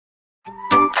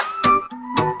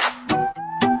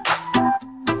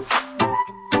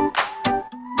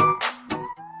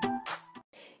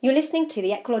You're listening to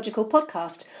the Ecological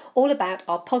Podcast, all about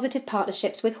our positive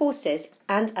partnerships with horses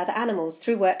and other animals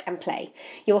through work and play.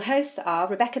 Your hosts are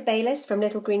Rebecca Bayliss from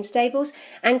Little Green Stables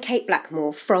and Kate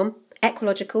Blackmore from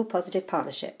Ecological Positive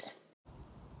Partnerships.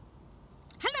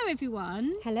 Hello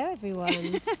everyone. Hello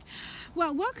everyone.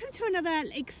 Well, welcome to another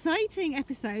exciting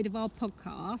episode of our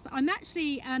podcast. I'm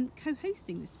actually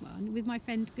co-hosting this one with my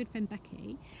good friend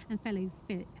Becky and fellow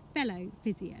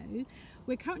physio.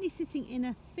 We're currently sitting in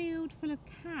a field full of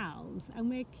cows and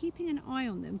we're keeping an eye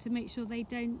on them to make sure they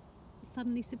don't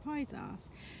suddenly surprise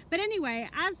us. But anyway,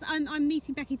 as I'm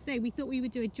meeting Becky today, we thought we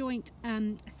would do a joint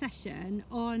session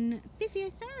on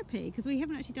physiotherapy, because we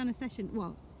haven't actually done a session,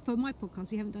 well, for my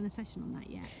podcast we haven't done a session on that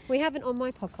yet. We haven't on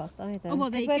my podcast either. Oh, well,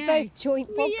 there you we're go. both joint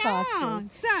podcasters. Yeah.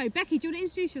 So Becky, do you want to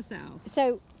introduce yourself?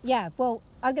 So yeah, well,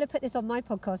 I'm going to put this on my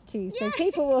podcast too, so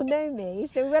people will know me.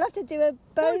 So we'll have to do a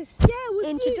both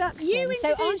introduction. You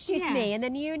so I'll introduce me, and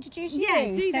then you introduce you.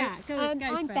 Yeah, do so, that. Go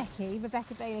I'm for Becky,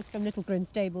 Rebecca Bayliss from Little Green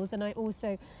Stables, and I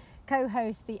also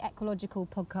co-host the Ecological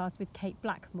Podcast with Kate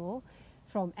Blackmore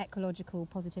from Ecological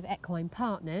Positive Equine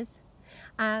Partners.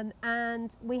 And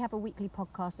we have a weekly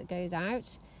podcast that goes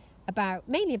out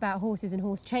mainly about horses and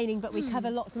horse training, but we cover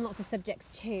lots and lots of subjects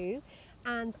too.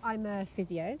 And I'm a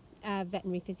physio,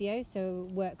 veterinary physio, so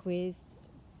work with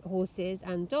horses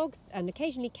and dogs and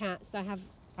occasionally cats. I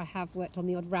have worked on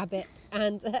the odd rabbit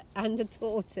and a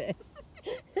tortoise.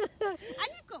 And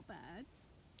you've got birds.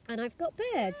 And I've got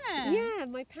birds. Yeah,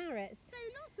 my parrots. So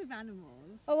lots of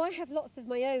animals. Oh, I have lots of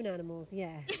my own animals,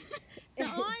 yes. So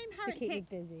I'm Harriet to keep me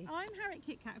busy. I'm Harriet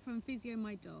Kitcat from Physio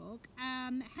My Dog.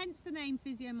 Hence the name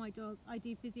Physio My Dog. I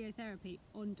do physiotherapy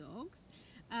on dogs.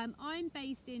 I'm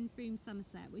based in Frome,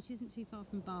 Somerset, which isn't too far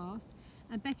from Bath.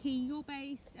 And Becky, you're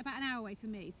based about an hour away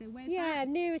from me. So where's that? Yeah,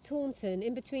 nearer Taunton,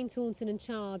 in between Taunton and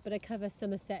Chard, but I cover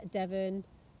Somerset, Devon.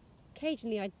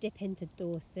 Occasionally I dip into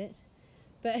Dorset,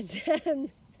 but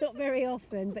not very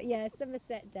often. But yeah,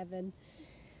 Somerset, Devon,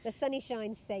 the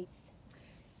sunny-shine states.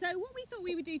 So what we thought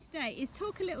we would do today is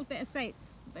talk a little bit, as I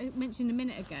mentioned a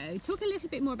minute ago, talk a little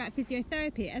bit more about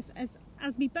physiotherapy,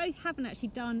 as we both haven't actually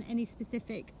done any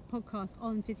specific podcast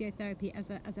on physiotherapy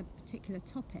as a particular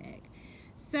topic.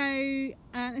 So,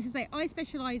 as I say, I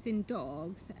specialise in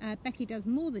dogs. Becky does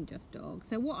more than just dogs.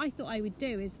 So what I thought I would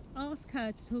do is ask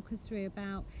her to talk us through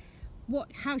about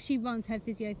how she runs her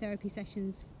physiotherapy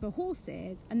sessions for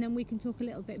horses, and then we can talk a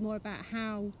little bit more about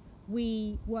how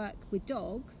we work with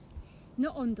dogs.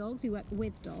 Not on dogs, we work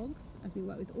with dogs, as we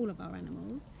work with all of our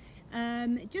animals.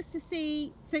 Just to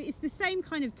see, so it's the same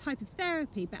kind of type of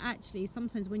therapy, but actually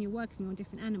sometimes when you're working on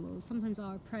different animals, sometimes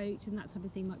our approach and that type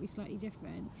of thing might be slightly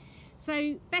different.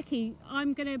 So Becky,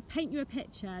 I'm going to paint you a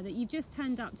picture that you've just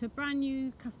turned up to a brand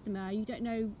new customer. You don't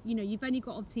know, you've only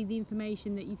got obviously the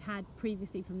information that you've had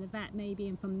previously from the vet maybe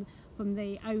and from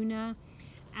the owner.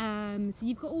 So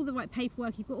you've got all the right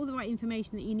paperwork, you've got all the right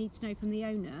information that you need to know from the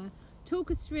owner.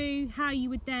 Talk us through how you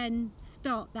would then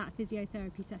start that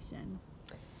physiotherapy session.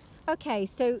 Okay,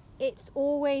 so it's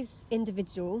always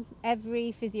individual.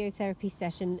 Every physiotherapy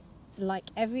session,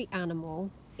 like every animal,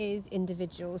 is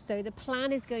individual. So the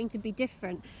plan is going to be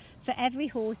different for every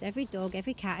horse, every dog,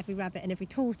 every cat, every rabbit and every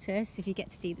tortoise, if you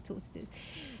get to see the tortoises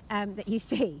that you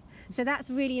see. So that's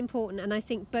really important, and I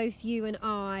think both you and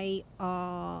I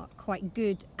are quite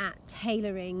good at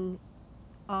tailoring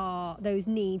those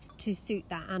needs to suit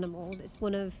that animal.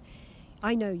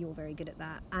 I know you're very good at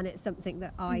that, and it's something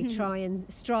that I try and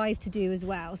strive to do as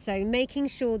well. So making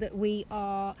sure that we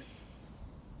are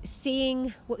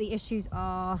seeing what the issues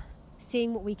are,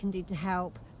 seeing what we can do to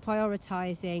help,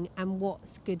 prioritising, and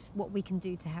what's good, what we can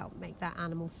do to help make that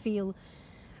animal feel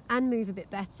and move a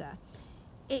bit better.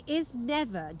 It is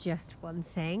never just one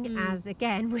thing, as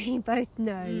again we both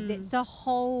know. It's a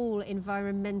whole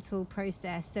environmental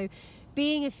process. So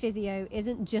being a physio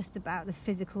isn't just about the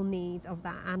physical needs of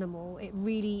that animal. It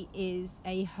really is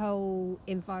a whole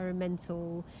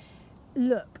environmental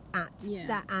look at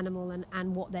that animal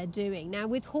and what they're doing. Now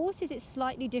with horses it's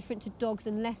slightly different to dogs,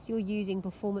 unless you're using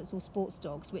performance or sports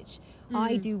dogs, which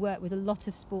I do work with a lot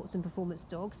of sports and performance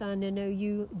dogs, and I know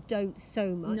you don't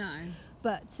so much. No.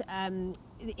 But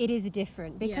it is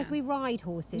different because we ride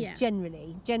horses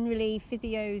generally. Generally,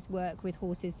 physios work with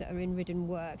horses that are in ridden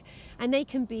work, and they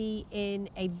can be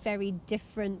in a very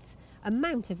different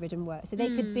amount of ridden work. So they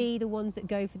could be the ones that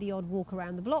go for the odd walk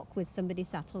around the block with somebody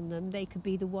sat on them. They could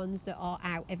be the ones that are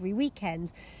out every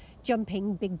weekend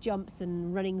jumping big jumps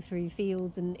and running through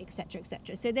fields and etc.,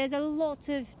 etc. So there's a lot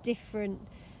of different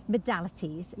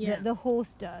modalities that the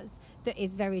horse does that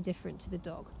is very different to the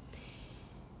dog.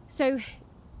 So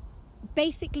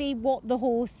basically what the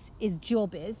horse's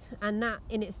job is, and that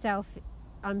in itself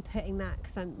I'm putting that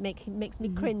because makes me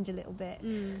cringe a little bit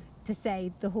to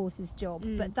say the horse's job,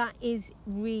 but that is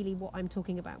really what I'm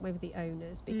talking about with the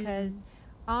owners, because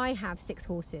I have 6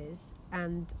 horses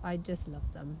and I just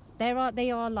love them.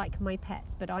 They are like my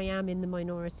pets, but I am in the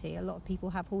minority. A lot of people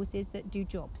have horses that do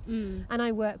jobs, and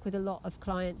I work with a lot of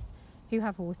clients who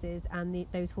have horses, and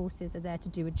those horses are there to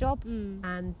do a job,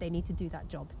 and they need to do that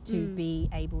job to be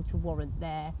able to warrant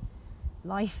their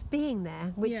life being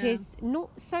there, which is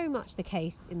not so much the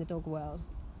case in the dog world,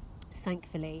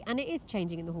 thankfully, and it is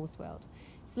changing in the horse world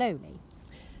slowly.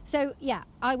 So yeah,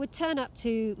 I would turn up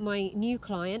to my new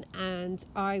client and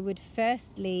I would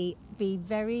firstly be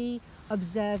very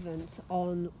observant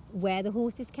on where the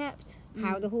horse is kept,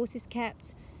 how the horse is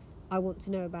kept. I want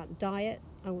to know about the diet.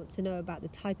 I want to know about the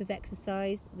type of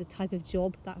exercise, the type of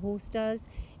job that horse does.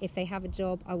 If they have a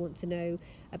job, I want to know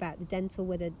about the dental,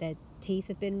 whether their teeth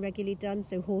have been regularly done.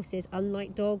 So horses,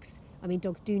 unlike dogs, I mean,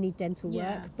 dogs do need dental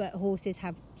work, but horses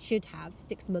should have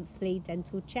 6-monthly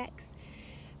dental checks.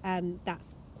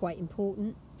 That's quite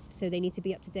important. So they need to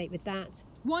be up to date with that.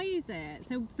 Why is it?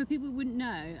 So for people who wouldn't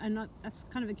know, and that's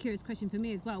kind of a curious question for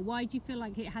me as well, why do you feel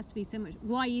like it has to be so much,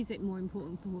 why is it more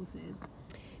important for horses?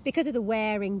 Because of the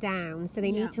wearing down, so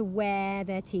they need to wear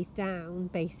their teeth down,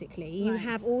 basically.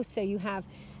 Right. You have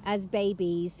as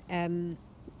babies,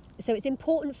 so it's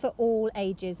important for all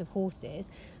ages of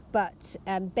horses, but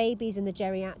babies and the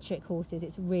geriatric horses,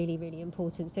 it's really, really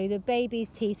important. So the baby's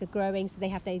teeth are growing, so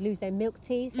they lose their milk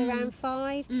teeth around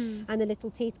 5, and the little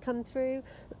teeth come through.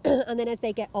 And then as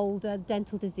they get older,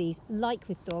 dental disease, like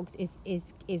with dogs,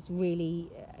 is really,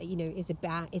 it's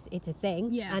a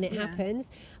thing, and it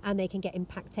happens. And they can get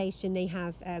impactation. They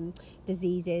have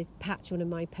diseases. Patch, one of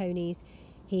my ponies,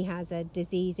 he has a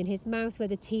disease in his mouth where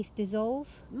the teeth dissolve.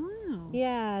 Oh.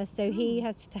 Yeah, so he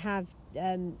has to have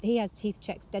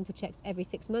dental checks every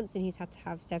 6 months, and he's had to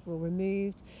have several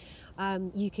removed.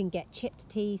 You can get chipped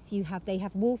teeth. They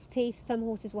have wolf teeth. Some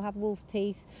horses will have wolf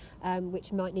teeth,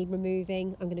 which might need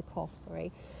removing. I'm going to cough,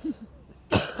 sorry.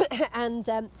 And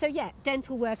so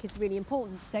dental work is really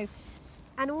important. So,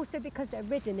 and also because they're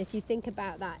ridden, if you think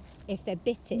about that, if they're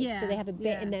bitted, so they have a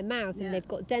bit in their mouth and they've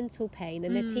got dental pain,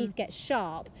 and their teeth get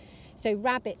sharp. So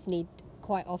rabbits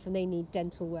quite often they need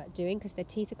dental work doing because their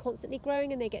teeth are constantly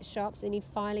growing and they get sharp, so they need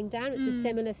filing down. It's a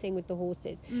similar thing with the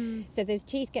horses. So if those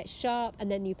teeth get sharp and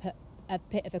then you put a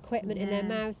bit of equipment in their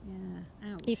mouth,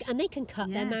 and they can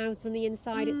cut their mouths from the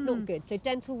inside. It's not good. So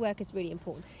dental work is really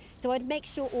important. So I'd make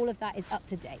sure all of that is up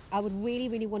to date. I would really,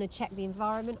 really want to check the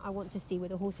environment. I want to see where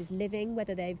the horse is living,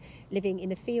 whether they're living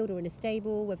in a field or in a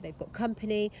stable, whether they've got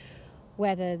company,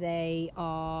 whether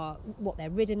what their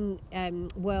ridden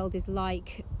world is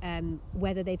like,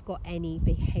 whether they've got any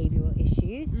behavioural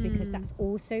issues, because that's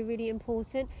also really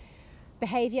important.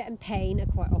 Behaviour and pain are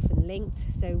quite often linked.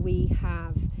 So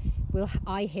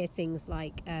I hear things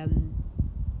like,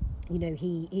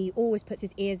 he always puts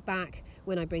his ears back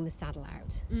when I bring the saddle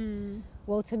out.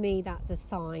 Well, to me, that's a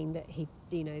sign that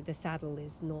the saddle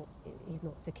he's not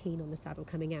so keen on the saddle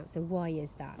coming out. So why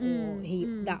is that? Or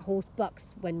that horse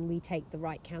bucks when we take the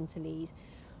right canter lead.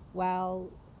 Well,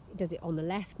 does it on the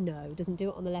left? No. Doesn't do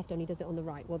it on the left, only does it on the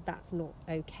right. Well, that's not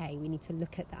okay. We need to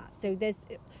look at that.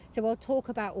 So I'll talk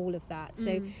about all of that.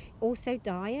 So also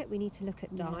diet, we need to look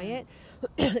at diet.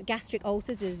 Gastric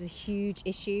ulcers is a huge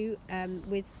issue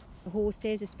with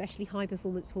horses, especially high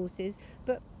performance horses,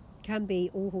 but can be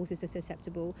all horses are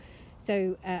susceptible.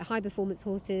 So high performance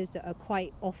horses that are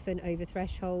quite often over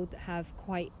threshold, that have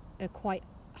quite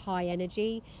high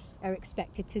energy, are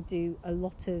expected to do a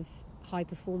lot of high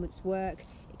performance work.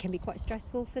 It can be quite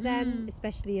stressful for them,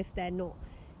 especially if they're not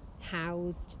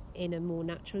housed in a more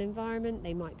natural environment.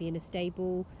 They might be in a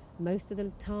stable most of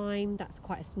the time. That's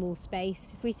quite a small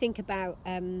space. If we think about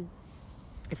I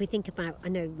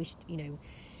know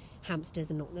hamsters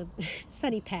are not the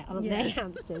funny pet, aren't they?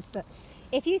 Hamsters. But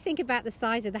if you think about the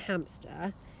size of the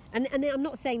hamster, and I'm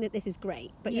not saying that this is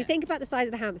great, but you think about the size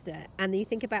of the hamster and you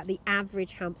think about the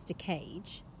average hamster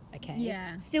cage,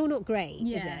 still not great,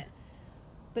 is it?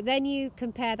 But then you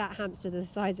compare that hamster to the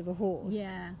size of a horse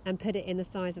and put it in the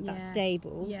size of that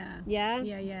stable.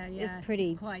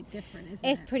 It's quite different, isn't it?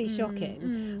 It's pretty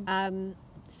shocking.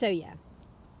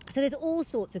 So there's all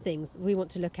sorts of things we want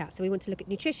to look at. So we want to look at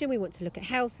nutrition, we want to look at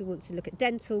health, we want to look at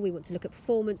dental, we want to look at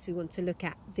performance, we want to look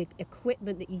at the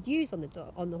equipment that you use on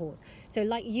the horse. So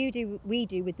like we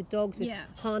do with the dogs, with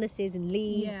harnesses and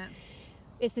leads.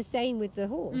 It's the same with the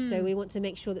horse. So we want to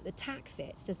make sure that the tack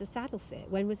fits. Does the saddle fit?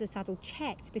 When was the saddle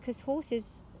checked? Because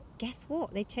horses, guess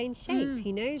what? They change shape, Do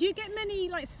you get many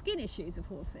skin issues of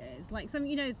horses? Like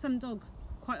some dogs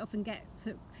quite often get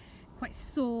quite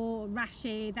sore,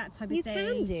 rashy, that type of You thing?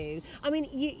 can do. I mean,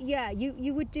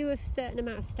 you would do a certain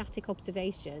amount of static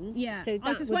observations. Yeah. So that I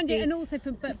was just would wondering, be and also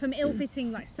from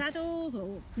ill-fitting like saddles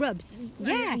or rubs.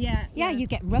 Yeah, Yeah. yeah. You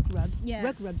get rug rubs. Yeah.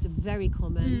 Rug rubs are very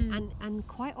common, and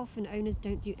quite often owners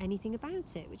don't do anything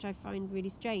about it, which I find really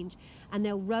strange. And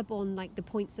they'll rub on like the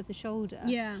points of the shoulder.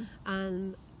 Yeah.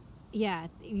 Yeah,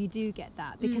 you do get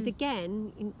that because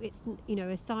again, it's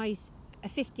a size a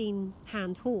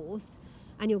 15-hand horse,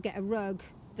 and you'll get a rug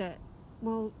that.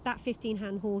 Well, that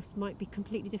 15-hand horse might be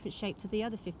completely different shape to the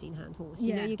other 15-hand horse.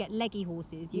 You know, you get leggy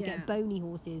horses, you get bony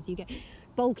horses, you get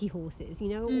bulky horses,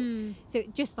 So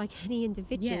just like any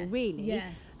individual, really.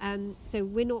 Yeah. So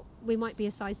we might be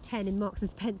a size 10 in Marks and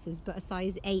Spencer's, but a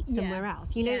size 8 somewhere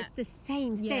else. It's the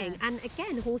same thing. And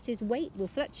again, horses' weight will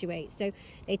fluctuate. So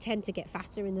they tend to get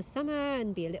fatter in the summer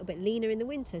and be a little bit leaner in the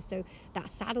winter. So that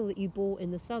saddle that you bought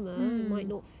in the summer might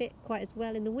not fit quite as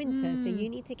well in the winter. So you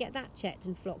need to get that checked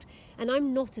and flocked. And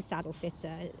I'm not a saddle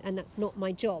fitter, and that's not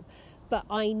my job. But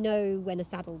I know when a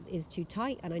saddle is too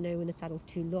tight, and I know when a saddle's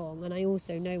too long, and I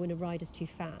also know when a rider's too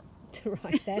fat to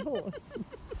ride their horse.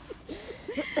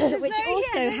 Which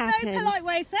also happens. There's no polite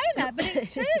way of saying that, but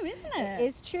it's true, isn't it?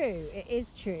 It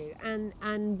is true.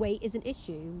 And weight is an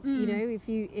issue.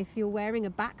 If you're wearing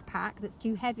a backpack that's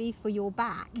too heavy for your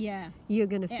back, you're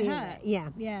going to feel it.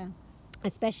 Yeah.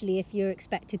 Especially if you're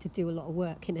expected to do a lot of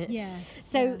work in it. Yeah.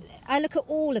 So I look at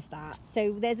all of that.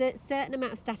 So there's a certain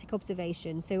amount of static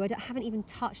observation. So I haven't even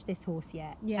touched this horse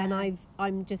yet. Yeah. And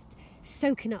I'm just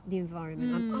soaking up the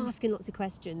environment. I'm asking lots of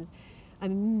questions.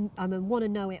 I'm a want to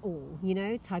know it all,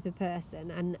 type of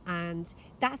person. And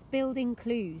that's building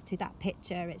clues to that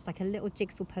picture. It's like a little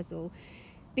jigsaw puzzle.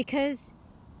 Because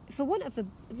for want of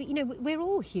we're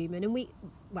all human, and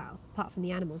apart from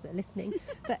the animals that are listening,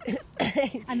 but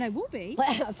and there will be,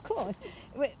 well, of course,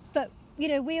 but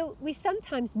we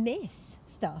sometimes miss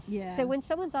stuff. Yeah. So when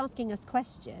someone's asking us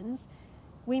questions,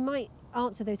 we might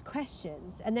answer those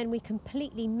questions, and then we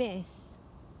completely miss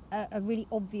a really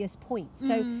obvious point.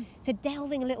 So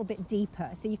delving a little bit deeper.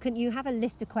 So you have a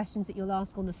list of questions that you'll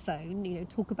ask on the phone.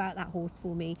 Talk about that horse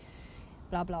for me.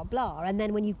 Blah blah blah, and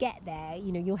then when you get there,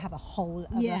 you'll have a whole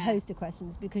other host of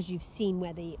questions because you've seen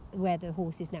where the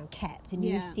horse is now kept, and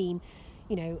you've seen,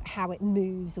 how it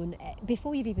moves,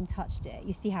 before you've even touched it.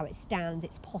 You see how it stands,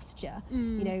 its posture.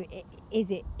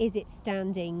 Is it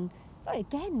standing? Well,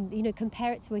 again,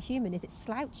 compare it to a human. Is it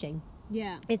slouching?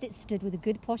 Yeah. Is it stood with a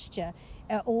good posture?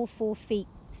 All 4 feet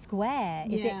square?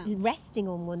 Is it resting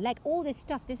on one leg? All this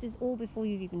stuff. This is all before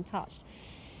you've even touched.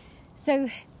 So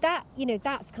that,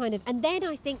 that's kind of, and then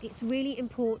I think it's really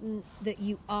important that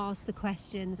you ask the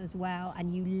questions as well,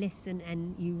 and you listen,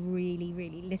 and you really,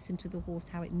 really listen to the horse,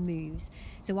 how it moves.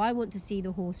 So I want to see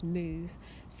the horse move.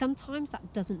 Sometimes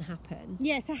that doesn't happen.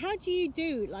 Yeah, so how do you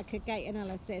do like a gait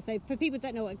analysis? So for people who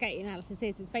don't know what a gait analysis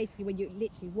is, it's basically when you're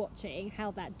literally watching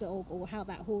how that dog or how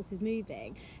that horse is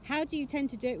moving. How do you tend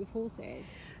to do it with horses?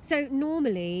 So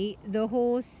normally the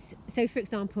horse, so for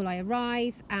example, I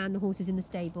arrive and the horse is in the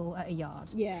stable at a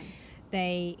yard. Yeah.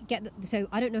 They get so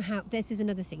I don't know how, this is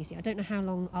another thing, you see, I don't know how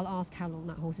long, I'll ask how long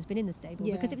that horse has been in the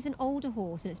stable, because if it's an older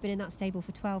horse and it's been in that stable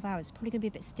for 12 hours, it's probably going to be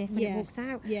a bit stiff when it walks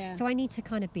out. So I need to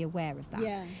kind of be aware of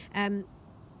that.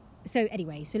 So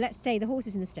anyway, so let's say the horse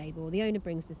is in the stable, the owner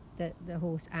brings the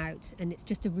horse out, and it's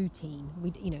just a routine.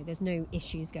 There's no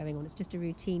issues going on, it's just a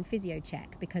routine physio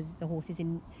check because the horse is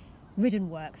in ridden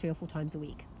work 3 or 4 times a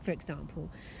week, for example.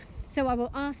 So I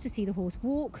will ask to see the horse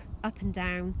walk up and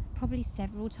down, probably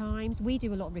several times. We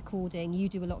do a lot of recording, you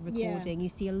do a lot of recording, you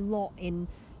see a lot you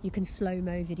can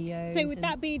slow-mo videos. So would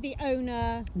that be the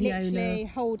owner literally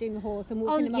holding the horse and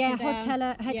walking him up and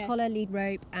down? Head collar, lead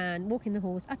rope, and walking the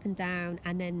horse up and down,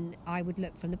 and then I would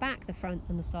look from the back, the front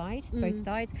and the side, both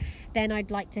sides. Then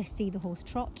I'd like to see the horse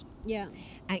trot. Yeah.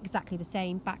 Exactly the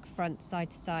same, back, front, side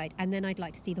to side. And then I'd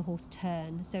like to see the horse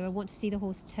turn. So I want to see the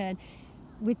horse turn.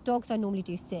 With dogs, I normally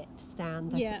do sit to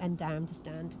stand and down to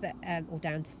stand, but or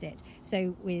down to sit.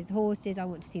 So with horses, I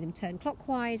want to see them turn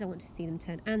clockwise, I want to see them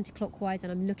turn anti-clockwise,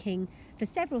 and I'm looking for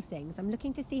several things. I'm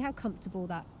looking to see how comfortable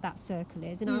that circle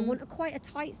is, and I want quite a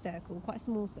tight circle, quite a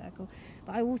small circle,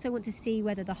 but I also want to see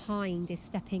whether the hind is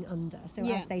stepping under. So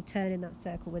as they turn in that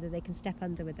circle, whether they can step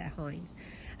under with their hinds.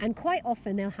 And quite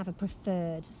often they'll have a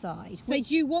preferred side. So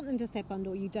do you want them to step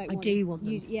under, or you don't? I do want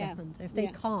them to step under. If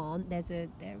they can't, there's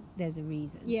a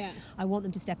reason. Yeah. I want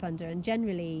them to step under, and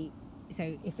generally,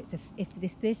 so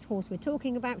if this horse we're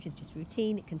talking about, which is just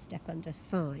routine, it can step under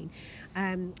fine.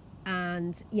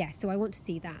 So I want to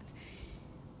see that.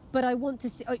 But I want to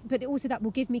see, but also that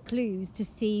will give me clues to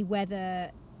see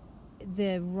whether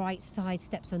the right side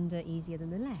steps under easier than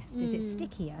the left? Is it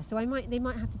stickier? So they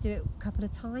might have to do it a couple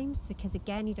of times, because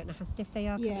again, you don't know how stiff they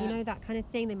are, you know, that kind of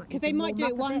thing. They might, because they might do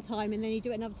it one time and then you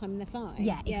do it another time and they're fine.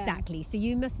 Yeah, exactly. So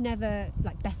you must never,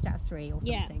 like, best out of 3 or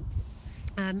something.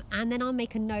 And then I'll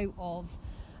make a note of,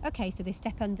 okay, so they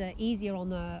step under easier on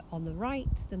the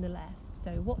right than the left.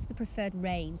 So what's the preferred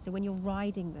range? So when you're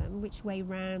riding them, which way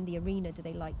round the arena do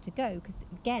they like to go? Because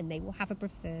again, they will have a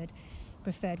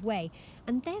preferred way,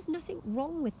 and there's nothing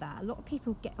wrong with that. A lot of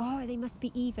people get, they must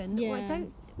be even. Yeah. Well, I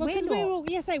don't. Well, we're because not. we're all,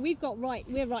 we've got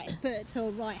we're right foot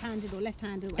or right-handed or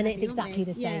left-handed, or And it's whatever, exactly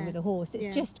the same with a horse.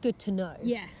 It's just good to know.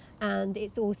 Yes. And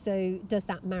it's also, does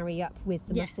that marry up with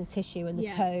the muscle tissue and the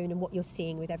tone and what you're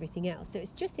seeing with everything else? So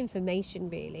it's just information,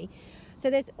 really.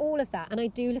 So there's all of that. And I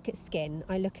do look at skin.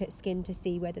 I look at skin to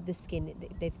see whether the skin,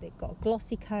 they've got a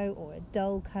glossy coat or a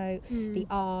dull coat, the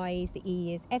eyes, the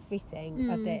ears, everything.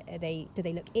 Do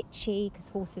they look itchy? Because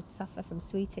horses suffer from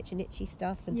sweet itch and itchy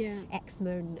stuff and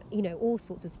eczema and, you know, all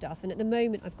sorts of stuff. And at the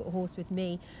moment, I've got a horse with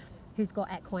me who's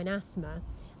got equine asthma,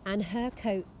 and her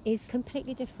coat is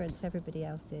completely different to everybody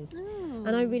else's.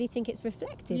 And I really think it's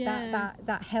reflected.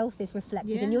 That health is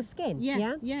reflected in your skin.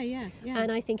 Yeah.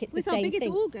 And I think it's the same thing. It's our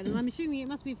biggest organ, and I'm assuming it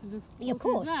must be for the horses of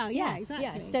course. as well. Yeah, exactly.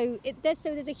 Yeah.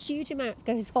 So there's a huge amount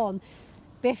that goes on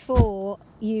before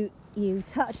you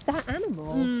touch that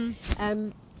animal.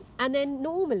 And then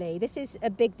normally, this is a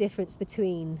big difference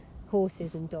between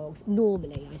horses and dogs.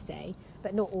 Normally, I say,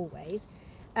 but not always.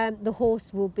 The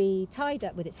horse will be tied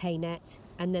up with its hay net,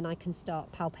 and then I can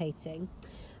start palpating.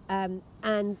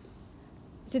 And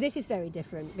so this is very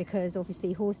different, because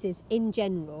obviously horses in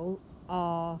general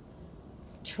are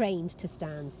trained to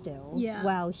stand still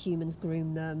while humans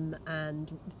groom them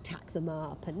and tack them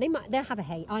up, and they'll have a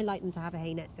hay. I like them to have a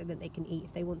hay net so that they can eat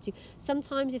if they want to.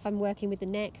 Sometimes if I'm working with the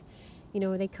neck, you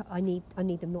know, I need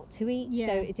them not to eat,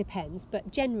 so it depends.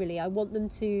 But generally I want them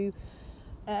to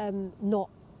not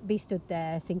be stood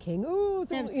there thinking,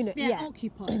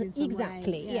 occupied.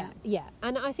 Exactly. Yeah.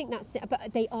 And I think that's it.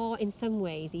 But they are in some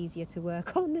ways easier to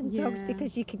work on than dogs,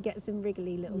 because you can get some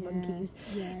wriggly little monkeys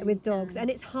with dogs, and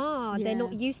it's hard. They're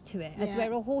not used to it. As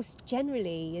where a horse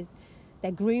generally is,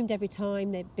 they're groomed every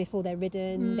time before they're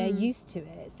ridden. They're used to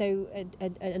it. So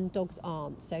and dogs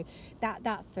aren't. So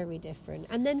that's very different.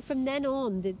 And then from then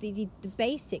on, the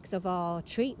basics of our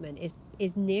treatment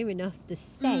is near enough the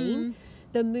same.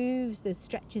 The moves, the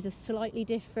stretches are slightly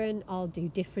different. I'll do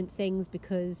different things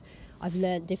because I've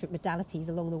learnt different modalities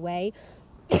along the way.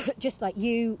 Just like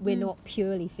you, we're not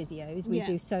purely physios. We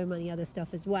do so many other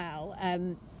stuff as well.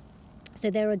 So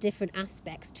there are different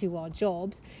aspects to our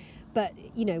jobs. But,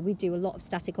 you know, we do a lot of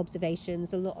static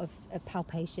observations, a lot of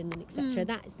palpation and etc.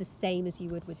 That is the same as you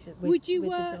would with the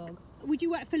dog. Would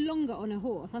you work for longer on a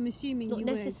horse? I'm assuming not you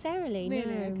necessarily. Would.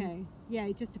 Really? No. Okay. Yeah,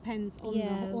 it just depends on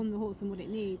the horse and what it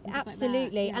needs.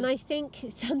 Absolutely. Like and I think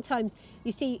sometimes,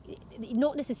 you see,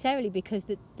 not necessarily because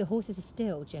the horses are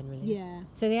still generally. Yeah.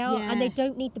 So they are, and they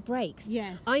don't need the breaks.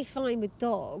 Yes. I find with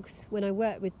dogs, when I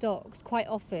work with dogs, quite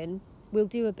often we'll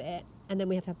do a bit and then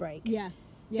we have a break. Yeah.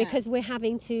 Because we're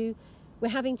having to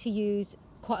use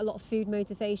quite a lot of food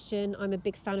motivation. I'm a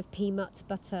big fan of peanut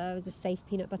butter, the safe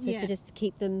peanut butter, to just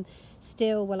keep them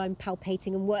still while I'm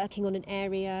palpating and working on an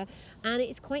area, and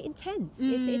it's quite intense.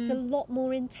 It's a lot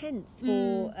more intense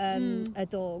for a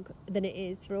dog than it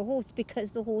is for a horse,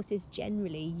 because the horse is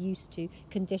generally used to,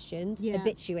 conditioned,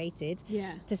 habituated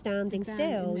to standing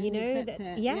still. You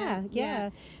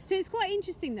know, So it's quite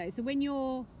interesting though. So when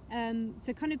you're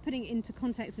so kind of putting it into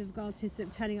context with regards to sort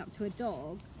of turning up to a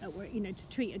dog, you know, to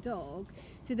treat a dog.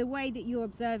 So the way that you're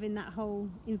observing that whole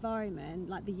environment,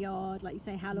 like the yard, like you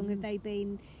say, how long have they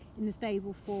been in the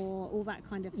stable for, all that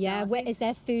kind of stuff. Yeah, where is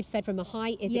their food fed from a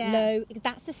height? Is it low?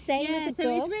 That's the same as a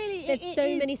dog. It's really, there's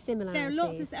so many similarities. There are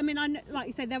lots of, I mean, like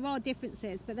you say, there are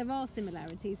differences, but there are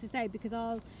similarities to say, because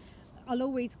I'll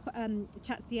always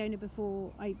chat to the owner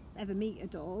before I ever meet a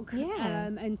dog,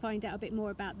 and find out a bit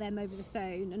more about them over the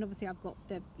phone. And obviously I've got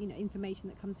the information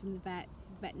that comes from the vet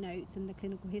notes and the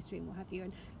clinical history and what have you,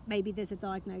 and maybe there's a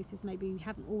diagnosis, maybe you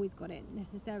haven't always got it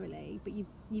necessarily, but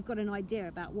you've got an idea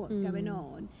about what's going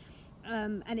on.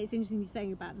 And it's interesting you're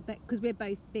saying about because we're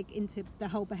both big into the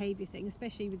whole behaviour thing,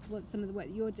 especially with some of the work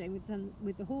that you're doing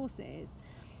with the horses.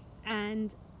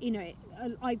 And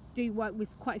I do work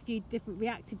with quite a few different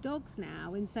reactive dogs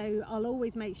now, and so I'll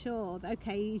always make sure that,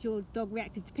 okay, is your dog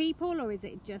reactive to people or is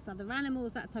it just other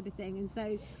animals, that type of thing. And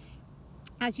so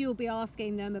as you'll be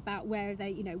asking them about where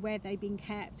they've been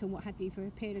kept and what have you for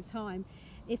a period of time,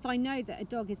 if I know that a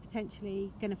dog is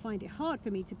potentially going to find it hard for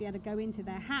me to be able to go into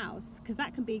their house, because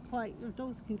that can be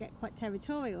dogs can get quite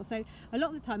territorial. So a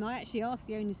lot of the time I actually ask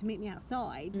the owner to meet me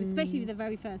outside, especially for the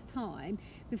very first time,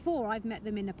 before I've met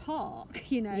them in a park,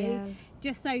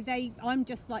 just so I'm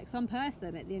just like some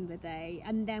person at the end of the day,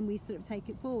 and then we sort of take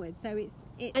it forward. So it's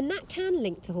and that can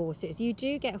link to horses. You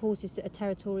do get horses that are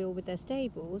territorial with their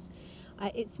stables.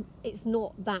 It's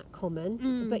not that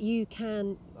common, but you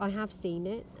can. I have seen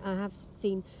it. I have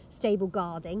seen stable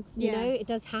guarding. You know, it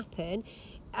does happen.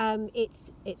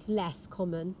 It's less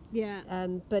common.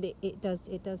 But it does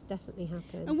definitely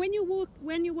happen. And when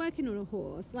you're working on a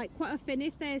horse, like quite often,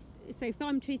 if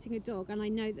I'm treating a dog and I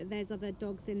know that there's other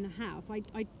dogs in the house,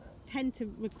 I tend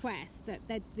to request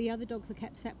that the other dogs are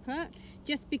kept separate,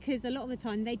 just because a lot of the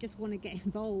time they just want to get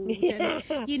involved and,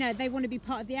 they want to be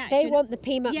part of the action. They want the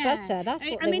peanut butter. That's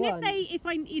what they want.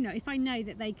 If I know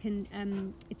that they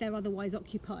can, if they're otherwise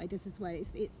occupied as well,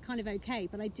 it's kind of okay.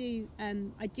 But I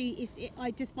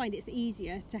just find it's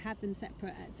easier to have them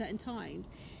separate at certain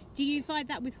times. Do you find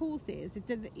that with horses?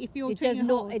 If you're training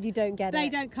a horse, you don't get they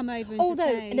it. don't come over.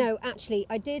 And No, actually,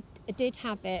 I did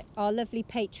have it. Our lovely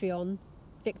Patreon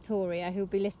Victoria, who'll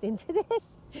be listening to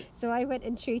this. So I went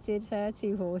and treated her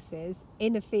 2 horses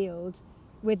in a field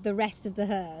with the rest of the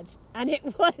herd, and it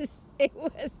was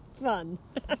fun.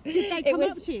 Did they come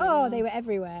up to you? Oh, they were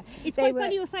everywhere. It's quite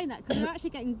funny you're saying that, because we're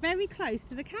actually getting very close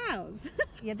to the cows.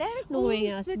 Yeah, they're ignoring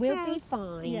us. We'll be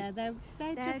fine. Yeah, they're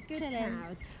just good chilling.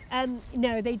 cows.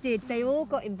 No, they did. They all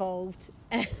got involved,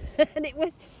 and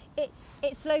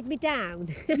it slowed me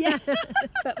down. Yeah.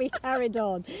 But we carried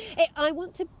on. I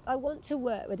want to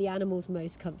work with the animals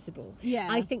most comfortable. Yeah.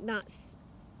 I think that's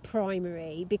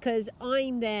primary, because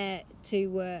I'm there to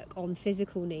work on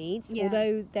physical needs,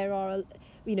 although there are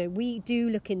we do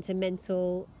look into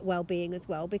mental well-being as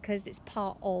well, because it's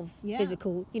part of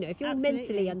physical. If you're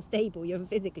mentally unstable, you're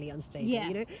physically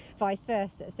unstable. Vice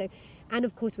versa. So, and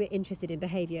of course we're interested in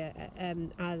behaviour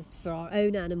as for our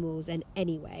own animals, and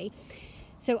anyway.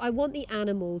 So I want the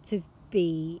animal to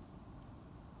be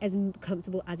as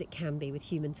comfortable as it can be with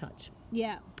human touch.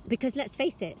 Yeah. Because let's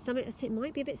face it, it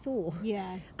might be a bit sore.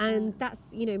 Yeah. And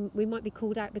that's, we might be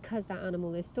called out because that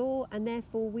animal is sore, and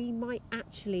therefore we might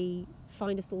actually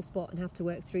find a sore spot and have to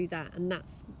work through that. And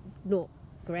that's not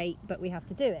great, but we have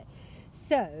to do it.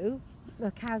 So the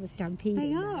cows are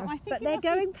stampeding. They are. Now, I think but they're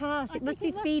going past. It must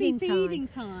be feeding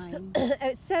time.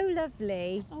 It's so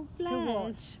lovely to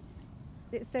watch.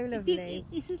 It's so lovely.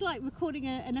 This is like recording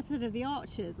an episode of The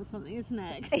Archers or something, isn't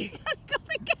it? Got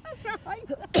the gas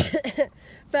right.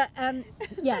 But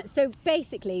so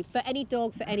basically, for any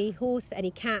dog, for any horse, for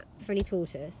any cat, for any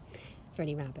tortoise, for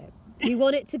any rabbit, you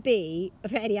want it to be,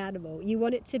 for any animal, you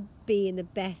want it to be in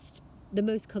the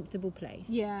most comfortable place.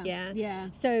 Yeah.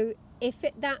 So if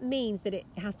that means that it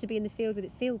has to be in the field with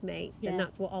its field mates, then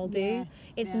that's what I'll do.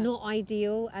 It's not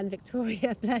ideal, and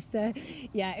Victoria, bless her,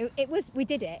 we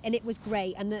did it, and it was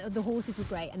great, and the horses were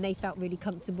great, and they felt really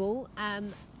comfortable,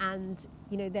 and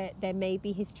there may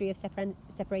be history of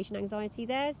separation anxiety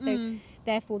there, so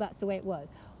therefore that's the way it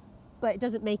was. But it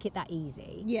doesn't make it that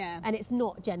easy. Yeah. And it's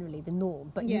not generally the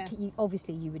norm, but you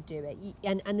obviously you would do it.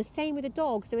 And the same with a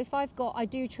dog. So if I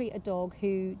do treat a dog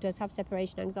who does have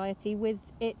separation anxiety with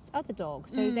its other dog.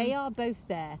 So they are both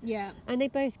there. Yeah. And they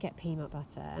both get peanut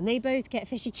butter, and they both get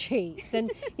fishy treats,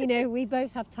 and, we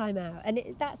both have time out.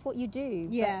 And that's what you do.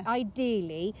 Yeah. But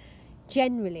ideally,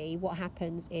 generally what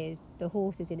happens is the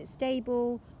horse is in its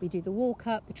stable, we do the walk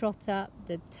up, the trot up,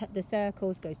 the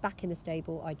circles, goes back in the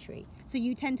stable, I treat. So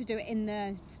you tend to do it in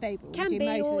the stable? Can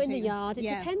be, or in the yard. It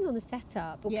depends on the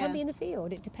setup, or can be in the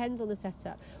field. It depends on the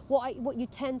setup. What you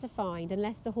tend to find,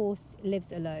 unless the horse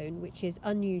lives alone, which is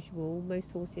unusual,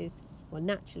 most horses, well,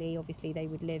 naturally, obviously, they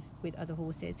would live with other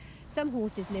horses. Some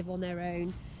horses live on their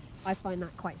own. I find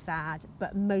that quite sad,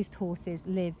 but most horses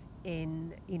live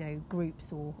in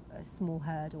groups or a small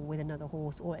herd, or with another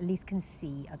horse, or at least can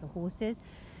see other horses.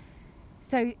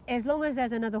 So as long as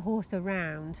there's another horse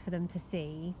around for them to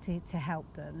see, to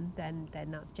help them, then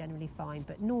that's generally fine.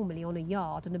 But normally on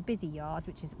a busy yard,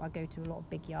 which is, I go to a lot of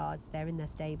big yards, they're in their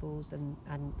stables and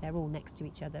they're all next to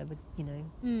each other with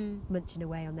munching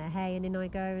away on their hay, and then I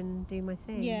go and do my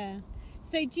thing. Yeah.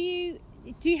 So do you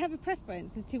have a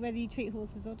preference as to whether you treat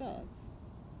horses or dogs?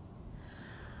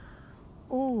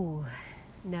 Oh,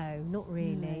 no, not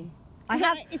really.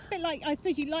 It's a bit like, I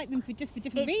suppose you like them for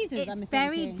different reasons. It's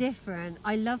very different.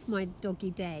 I love my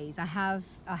doggy days. I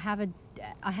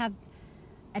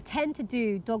tend to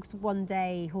do dogs one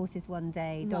day, horses one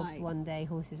day, dogs one day,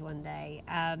 horses one day.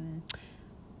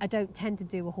 I don't tend to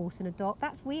do a horse and a dog.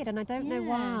 That's weird, and I don't know Yeah.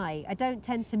 why. I don't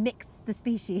tend to mix the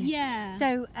species. Yeah.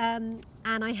 So, and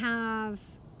I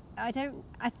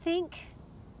think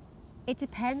it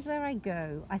depends where I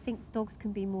go. I think dogs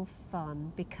can be more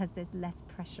fun because there's less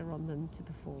pressure on them to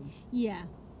perform. Yeah.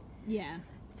 Yeah.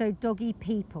 So doggy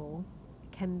people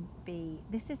can be,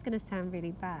 this is going to sound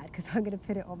really bad because I'm going to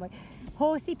put it on my,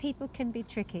 horsey people can be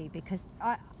tricky because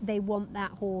they want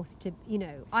that horse to,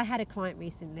 I had a client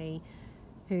recently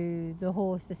who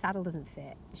the saddle doesn't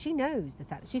fit. She knows the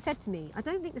saddle. She said to me, I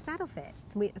don't think the saddle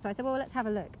fits. So I said, well, let's have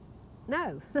a look.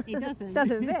 No, It doesn't.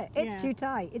 doesn't fit. It's Yeah. too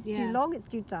tight. It's too Yeah. long. It's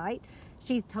too tight.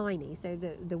 She's tiny, so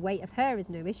the weight of her is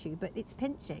no issue, but it's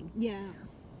pinching. Yeah.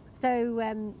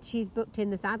 So she's booked in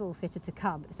the saddle fitter to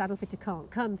come. The saddle fitter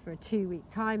can't come for a 2-week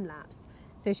time lapse.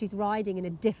 So she's riding in a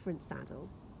different saddle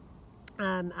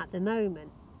at the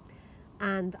moment.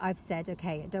 And I've said,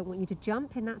 okay, I don't want you to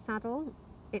jump in that saddle.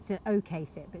 It's an okay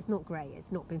fit, but it's not great.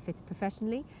 It's not been fitted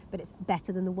professionally, but it's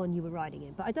better than the one you were riding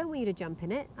in. But I don't want you to jump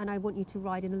in it, and I want you to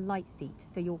ride in a light seat,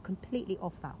 so you're completely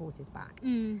off that horse's back.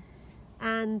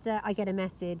 And I get a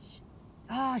message,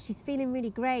 she's feeling really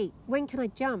great. When can I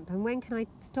jump? And when can I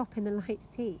stop in the light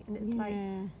seat? And it's like,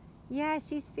 yeah,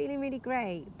 she's feeling really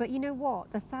great. But you know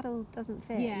what? The saddle doesn't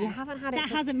fit. Yeah. You haven't had it. That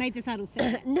hasn't made the saddle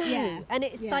fit. No. Yeah. And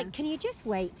it's Yeah. like, can you just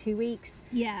wait 2 weeks?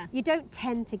 Yeah. You don't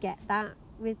tend to get that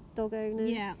with dog owners,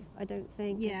 Yeah. I don't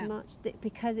think, Yeah. as much.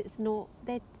 Because it's not,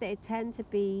 they tend to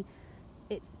be,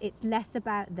 it's less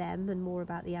about them and more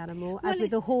about the animal. Well, As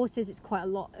with the it's- horses, it's quite a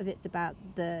lot of it's about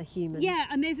the human. Yeah,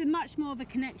 and there's a much more of a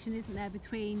connection, isn't there,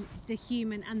 between the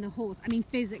human and the horse? I mean,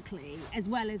 physically, as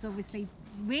well as obviously,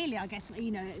 really, I guess,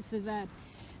 it's sort of a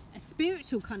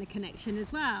spiritual kind of connection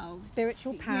as well.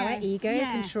 Spiritual power, Yeah. ego,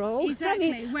 Yeah, control. exactly.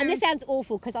 I mean, and Whereas- this sounds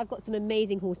awful because I've got some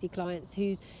amazing horsey clients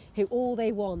who all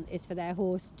they want is for their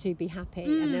horse to be happy,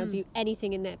 and they'll do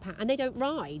anything in their power, and they don't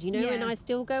ride, Yeah. and I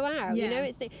still go out, Yeah.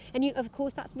 and of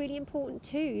course that's really important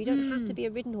too. You don't have to be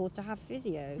a ridden horse to have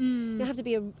physio. You have to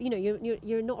be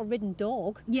you're not a ridden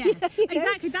dog. Yeah,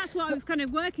 exactly. That's what I was kind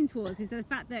of working towards, is the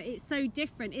fact that it's so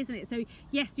different, isn't it? So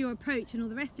yes, your approach and all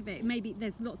the rest of it, maybe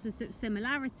there's lots of sort of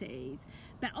similarities,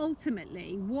 but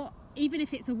ultimately, even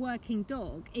if it's a working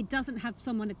dog, it doesn't have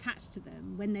someone attached to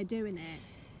them when they're doing it.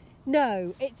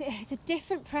 No, it's a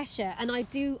different pressure, and I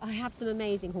have some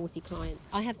amazing horsey clients.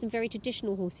 I have some very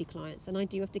traditional horsey clients, and I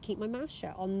do have to keep my mouth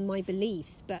shut on my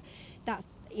beliefs, but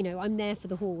that's, I'm there for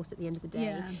the horse at the end of the day.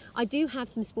 Yeah. I do have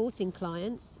some sporting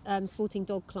clients, sporting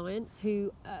dog clients,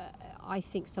 who I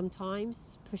think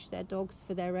sometimes push their dogs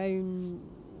for their own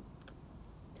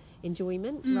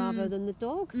enjoyment rather than the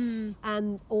dog,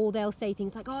 or they'll say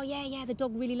things like, oh yeah, the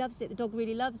dog really loves it,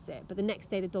 but the next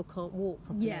day the dog can't walk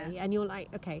properly, and you're like,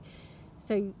 okay,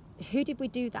 so who did we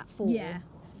do that for?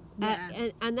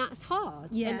 And that's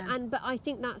hard, but I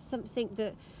think that's something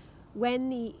that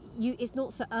it's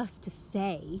not for us to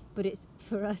say, but it's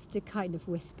for us to kind of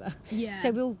whisper.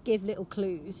 So we'll give little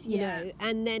clues, you know,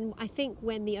 and then I think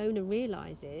when the owner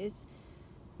realizes,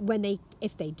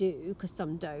 if they do, because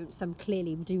some don't, some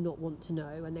clearly do not want to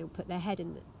know, and they'll put their head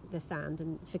in the sand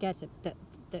and forget that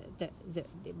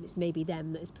it's maybe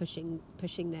them that is pushing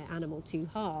their animal too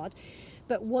hard.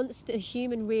 But once the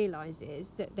human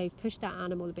realizes that they've pushed that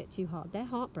animal a bit too hard, they're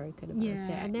heartbroken about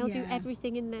it, and they'll do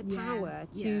everything in their power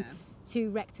to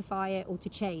rectify it or to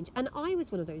change. And I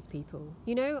was one of those people.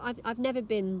 I've never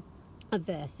been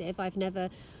aversive. I've never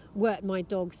worked my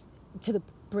dogs to the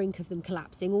brink of them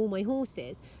collapsing, all my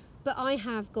horses, but I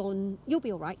have gone, you'll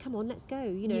be all right, come on, let's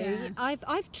go.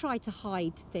 I've tried to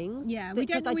hide things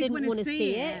because I didn't want to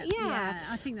see it.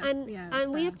 I think that's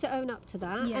and we have to own up to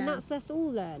that, and that's us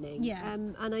all learning.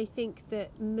 And I think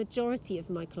that majority of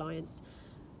my clients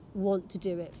want to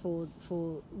do it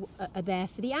are there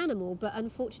for the animal, but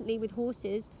unfortunately with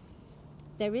horses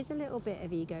there is a little bit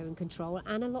of ego and control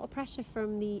and a lot of pressure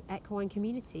from the equine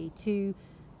community to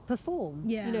perform.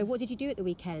 What did you do at the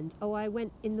weekend? Oh, I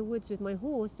went in the woods with my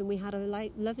horse and we had a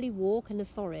lovely walk and a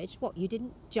forage. What, you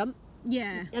didn't jump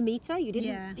a meter? You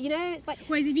didn't, it's like...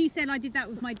 Whereas if you said I did that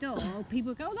with my dog,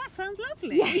 people go, oh, that sounds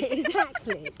lovely. Yeah,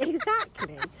 exactly.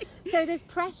 So there's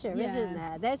pressure, isn't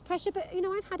there? There's pressure, but,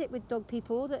 I've had it with dog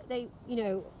people that they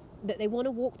want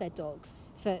to walk their dog.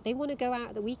 They want to go out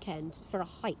at the weekend for a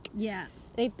hike.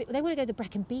 They want to go to the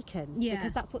Brecon Beacons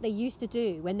because that's what they used to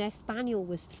do when their spaniel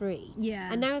was 3.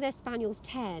 And now their spaniel's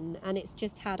 10 and it's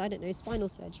just had, spinal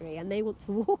surgery, and they want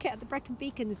to walk it at the Brecon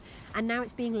Beacons, and now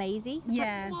it's being lazy.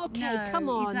 It's come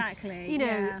on. Exactly.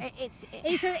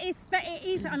 It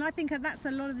is, and I think that's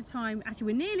a lot of the time.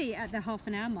 Actually, we're nearly at the half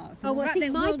an hour mark. So my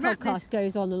podcast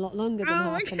goes on a lot longer than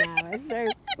half an hour, so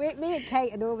Me and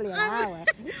Kate are normally an hour.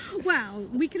 Well,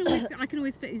 I can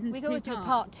always split these into two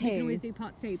parts. We can always do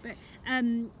part 2.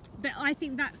 But I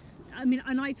think that's, I mean,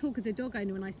 and I talk as a dog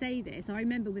owner when I say this. I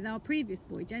remember with our previous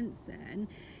boy, Jensen,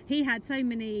 he had so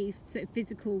many sort of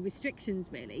physical restrictions,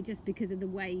 really, just because of the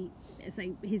way,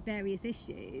 so his various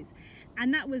issues.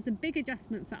 And that was a big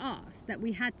adjustment for us, that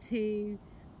we had to,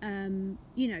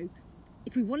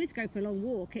 if we wanted to go for a long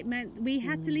walk, it meant we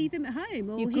had to leave him at home.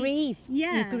 Or you grieve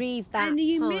that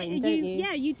time, don't you?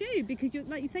 Yeah, you do, because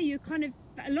like you say, you're kind of,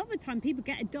 a lot of the time people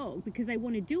get a dog because they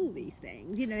want to do all these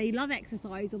things. They love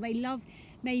exercise, or they love,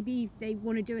 maybe they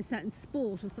want to do a certain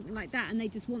sport or something like that, and they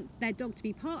just want their dog to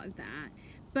be part of that.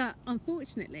 But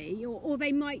unfortunately, or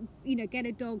they might, get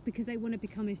a dog because they want it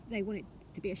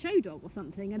to be a show dog or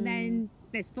something, and then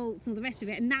there's faults and all the rest of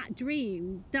it, and that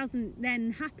dream doesn't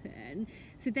then happen.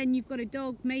 So then you've got a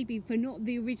dog maybe for not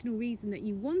the original reason that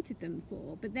you wanted them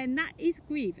for, but then that is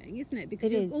grieving, isn't it?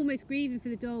 Because you're almost grieving for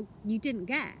the dog you didn't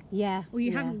get, or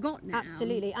you haven't got now.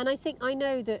 Absolutely. And I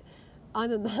know that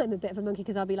I'm a bit of a monkey,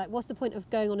 because I'll be like, what's the point of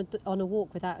going on a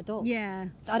walk without a dog? Yeah.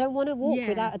 I don't want to walk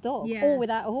without a dog or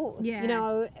without a horse.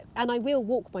 Yeah. And I will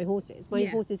walk my horses. My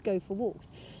horses go for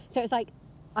walks. So it's like,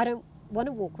 I don't want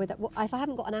to walk with it. If I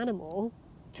haven't got an animal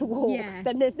to walk,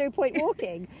 then there's no point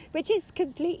walking, which is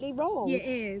completely wrong. It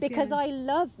is, because I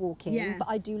love walking, but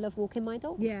I do love walking my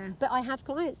dogs. Yeah. But I have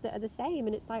clients that are the same,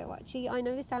 and it's like, oh, actually, I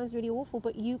know this sounds really awful,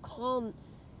 but you can't.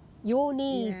 Your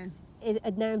needs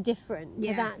are now different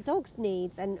to that dog's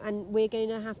needs, and we're going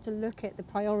to have to look at the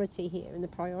priority here, and the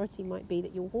priority might be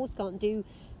that your horse can't do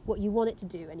what you want it to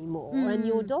do anymore, and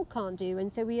your dog can't do, and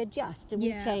so we adjust and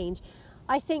we change.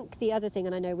 I think the other thing,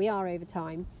 and I know we are over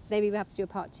time, maybe we have to do a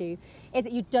part 2, is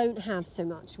that you don't have so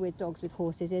much with dogs with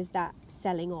horses, is that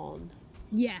selling on.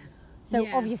 Yeah. So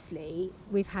obviously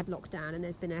we've had lockdown, and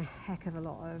there's been a heck of a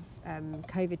lot of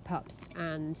COVID pups,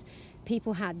 and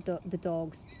people had the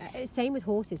dogs. Same with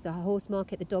horses, the horse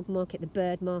market, the dog market, the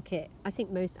bird market. I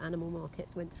think most animal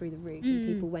markets went through the roof, and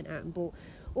people went out and bought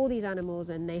all these animals,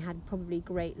 and they had probably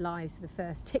great lives for the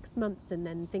first 6 months, and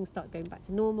then things start going back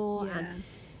to normal. And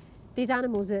these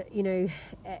animals are,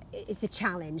 it's a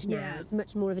challenge now. Yeah. It's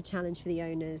much more of a challenge for the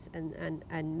owners,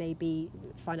 and maybe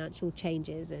financial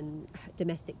changes and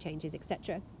domestic changes,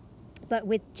 etc. But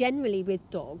generally with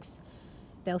dogs,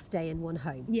 they'll stay in one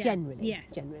home. Yeah. Generally. Yes.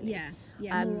 Generally. Yeah.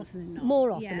 Yeah. More often than not.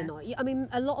 More often than not. I mean,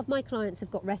 a lot of my clients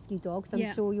have got rescue dogs.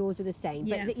 I'm sure yours are the same.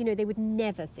 But they would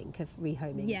never think of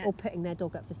rehoming or putting their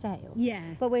dog up for sale. Yeah.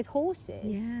 But with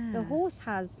horses, the horse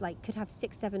could have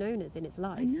 6-7 owners in its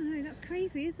life. I know, that's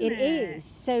crazy, isn't it? It is.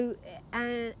 So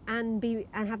and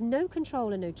have no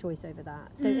control and no choice over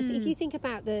that. So if you think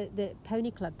about the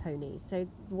pony club ponies, so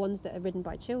the ones that are ridden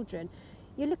by children,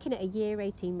 you're looking at a year,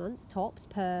 18 months tops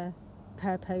per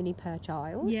pony per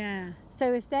child. Yeah.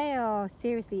 So if they are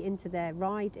seriously into their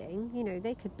riding,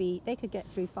 they could get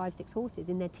through 5-6 horses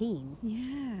in their teens.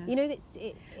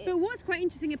 Yeah. But what's quite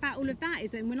interesting about all of that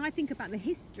is that when I think about the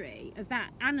history of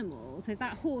that animal, so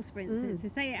that horse, for instance, so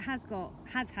say it has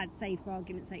had, say, for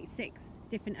argument's sake, 6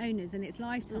 different owners in its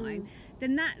lifetime,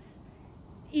 then that's,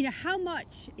 how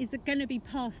much is it going to be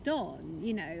passed on,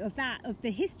 of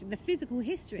the history, the physical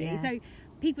history. Yeah. So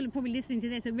people are probably listening to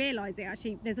this and realising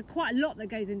actually there's quite a lot that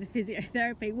goes into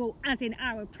physiotherapy, well, as in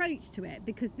our approach to it,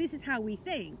 because this is how we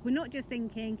think. We're not just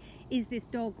thinking, is this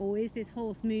dog or is this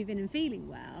horse moving and feeling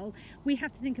well? We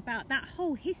have to think about that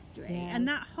whole history and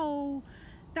that whole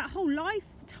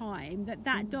lifetime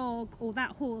that dog or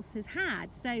that horse has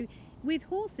had. So with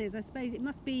horses, I suppose it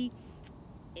must be,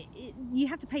 you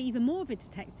have to pay even more of a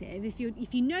detective if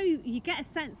you get a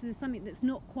sense that there's something that's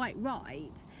not quite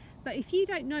right. But if you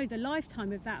don't know the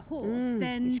lifetime of that horse,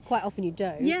 then... Which quite often you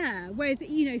don't. Yeah, whereas,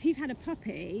 if you've had a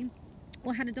puppy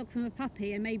or had a dog from a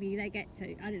puppy and maybe they get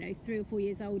to, 3 or 4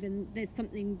 years old and there's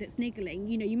something that's niggling,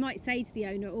 you might say to the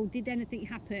owner, oh, did anything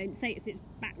happen? Say it's its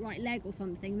back right leg or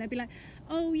something. They'll be like,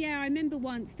 oh, yeah, I remember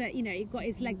once that, he got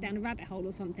his leg down a rabbit hole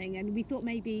or something, and we thought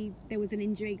maybe there was an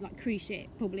injury, like cruise ship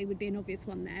probably would be an obvious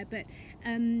one there. But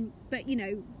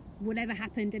whatever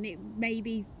happened, and it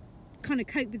maybe kind of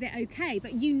cope with it okay,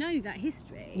 but that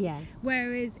history. Yeah.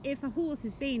 Whereas if a horse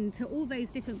has been to all those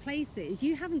different places,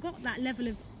 you haven't got that level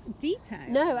of detail.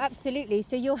 No, absolutely.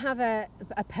 So you'll have a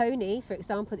pony, for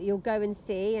example, that you'll go and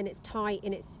see, and it's tight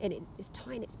in its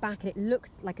back, and it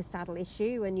looks like a saddle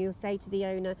issue, and you'll say to the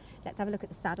owner, let's have a look at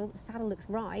the saddle. The saddle looks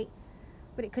right,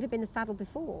 but it could have been the saddle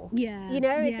before. Yeah.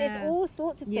 There's all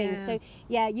sorts of things. So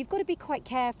you've got to be quite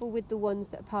careful with the ones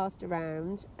that are passed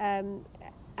around.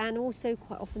 and also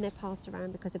quite often they're passed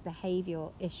around because of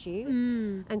behavioural issues,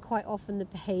 and quite often the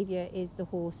behaviour is the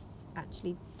horse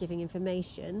actually giving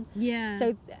information. Yeah.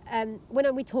 So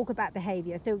when we talk about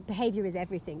behaviour, so behaviour is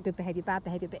everything, good behaviour, bad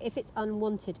behaviour, but if it's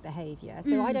unwanted behaviour,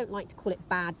 so I don't like to call it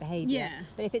bad behaviour,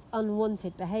 but if it's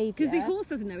unwanted behaviour, because the horse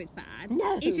doesn't know it's bad.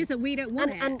 No, it's just that we don't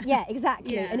want it. And yeah,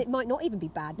 exactly. Yeah. And it might not even be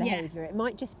bad behaviour. It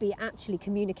might just be actually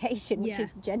communication, which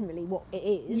is generally what it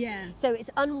is. Yeah. So it's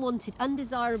unwanted,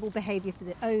 undesirable behaviour for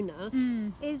the owner.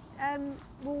 Is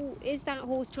well, is that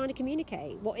horse trying to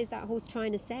communicate? What is that horse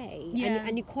trying to say? Yeah.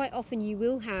 And quite often you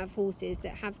will have horses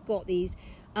that have got these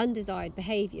undesired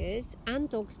behaviours, and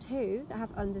dogs too that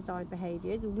have undesired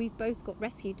behaviours. And we've both got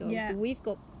rescue dogs, and we've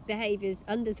got behaviours,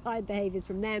 undesired behaviours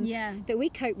from them that we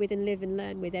cope with and live and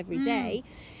learn with every day.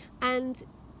 And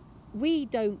we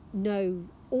don't know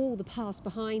all the past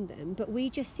behind them, but we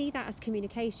just see that as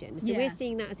communication. So we're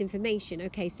seeing that as information.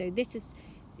 Okay, so this is,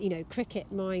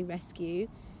 Cricket, my rescue.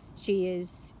 She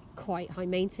is quite high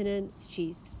maintenance.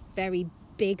 She's very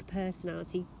big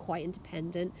personality, quite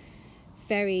independent,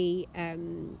 very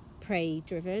prey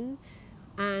driven,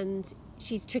 and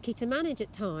she's tricky to manage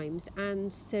at times.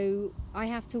 And so I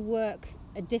have to work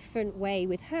a different way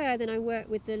with her than I work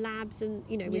with the labs, and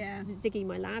with Ziggy,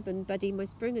 my lab, and Buddy, my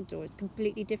Springador. It's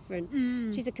completely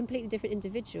different. She's a completely different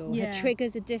individual. Her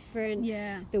triggers are different.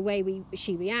 The way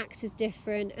she reacts is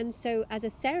different. And so as a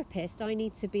therapist, I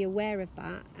need to be aware of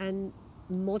that and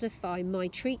modify my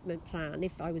treatment plan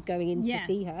if I was going in to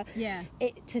see her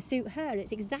to suit her.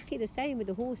 It's exactly the same with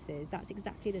the horses. That's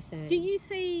exactly the same. Do you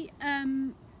see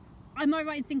am I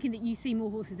right in thinking that you see more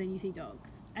horses than you see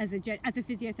dogs as a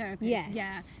physiotherapist? Yes.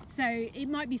 Yeah. So this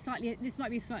might be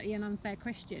slightly an unfair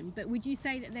question, but would you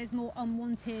say that there's more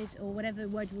unwanted, or whatever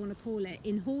word you want to call it,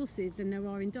 in horses than there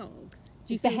are in dogs?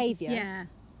 Do you behaviour? Yeah.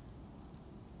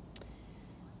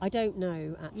 I don't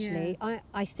know, actually.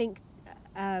 I think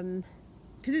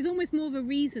because there's almost more of a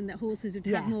reason that horses would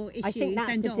have more issues. I think that's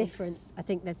than the dogs. difference. I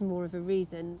think there's more of a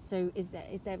reason. So is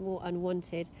there more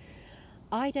unwanted?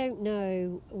 I don't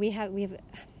know. We have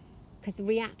because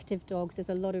reactive dogs. There's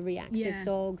a lot of reactive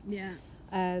dogs. Yeah.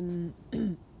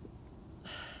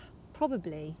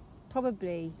 Probably.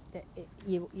 Probably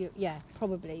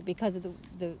because of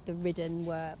the ridden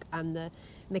work and the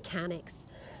mechanics.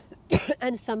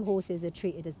 And some horses are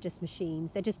treated as just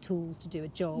machines. They're just tools to do a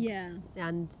job. Yeah.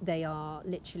 And they are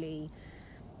literally,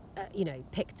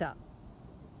 picked up,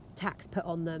 tacks put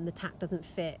on them. The tack doesn't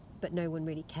fit, but no one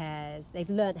really cares. They've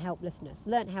learnt helplessness.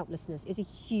 Learnt helplessness is a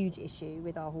huge issue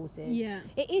with our horses. Yeah.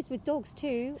 It is with dogs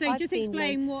too. So just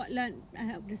explain what learnt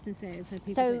helplessness is.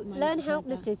 So learnt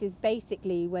helplessness is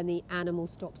basically when the animal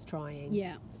stops trying.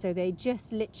 Yeah. So they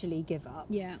just literally give up.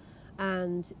 Yeah.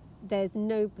 And there's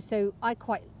no... So I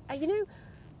quite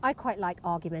like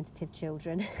argumentative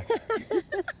children.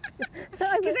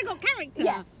 Because they've got character.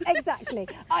 Yeah, exactly.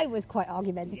 I was quite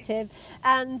argumentative,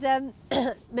 and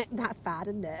that's bad,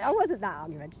 isn't it? I wasn't that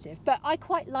argumentative, but I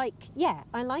quite like. Yeah,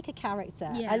 I like a character.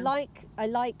 Yeah. I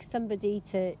like somebody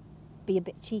to be a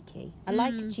bit cheeky. I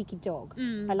like a cheeky dog.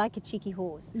 I like a cheeky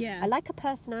horse. Yeah. I like a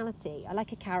personality. I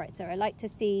like a character. I like to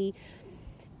see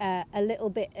a little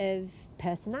bit of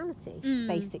personality,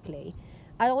 basically.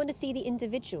 I want to see the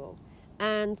individual.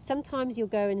 And sometimes you'll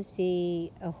go and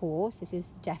see a horse. This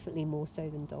is definitely more so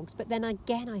than dogs. But then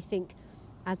again, I think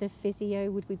as a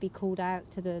physio, would we be called out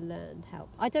to the learned help?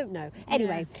 I don't know.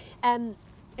 Anyway,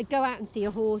 go out and see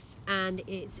a horse and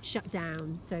it's shut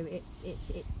down. So it's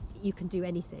you can do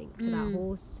anything to that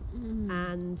horse.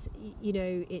 And,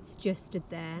 it's just stood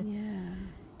there. Yeah.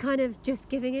 Kind of just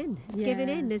giving in. It's giving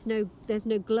in. There's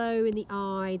no glow in the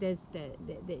eye.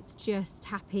 It's just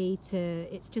happy to.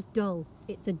 It's just dull.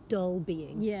 It's a dull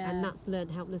being. Yeah. And that's learned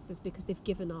helplessness because they've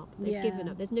given up. They've given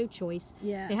up. There's no choice.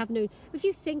 Yeah. They have no. If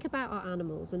you think about our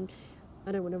animals, and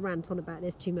I don't want to rant on about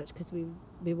this too much because we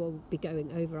will be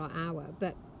going over our hour,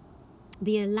 but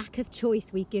the lack of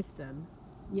choice we give them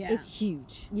is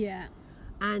huge. Yeah.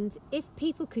 And if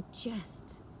people could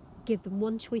just give them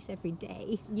one choice every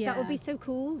day, that would be so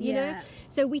cool, you know.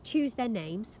 So we choose their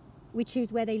names, we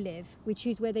choose where they live, we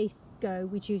choose where they go,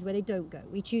 we choose where they don't go,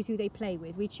 we choose who they play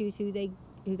with, we choose who they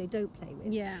don't play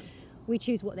with, we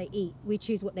choose what they eat, we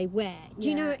choose what they wear. Do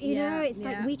you know it's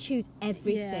like we choose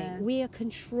everything. We are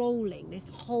controlling this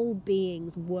whole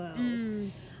being's world.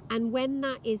 And when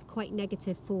that is quite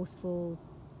negative, forceful,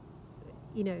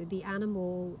 the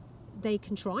animal, they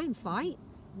can try and fight,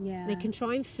 they can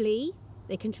try and flee,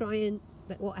 they can try and,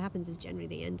 but what happens is generally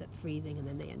they end up freezing and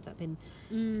then they end up in,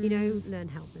 learn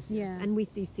helplessness. And we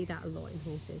do see that a lot in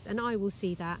horses. And I will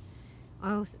see that.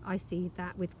 I see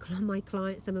that with my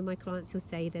clients. Some of my clients will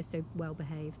say they're so well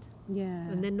behaved. Yeah.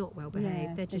 And they're not well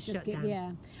behaved. They're just shut down.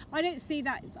 Yeah. I don't see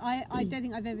that. I don't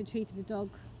think I've ever treated a dog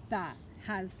that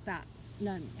has that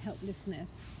learned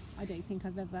helplessness. I don't think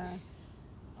I've ever.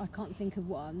 I can't think of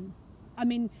one. I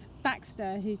mean,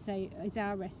 Baxter, who is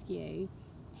our rescue,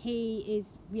 he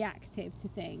is reactive to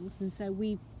things, and so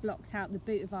we blocked out the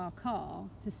boot of our car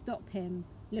to stop him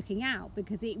looking out,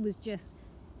 because it was just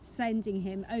sending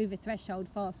him over threshold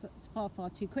far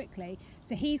too quickly.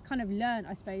 So he's kind of learned,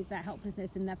 I suppose, that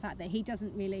helplessness and the fact that he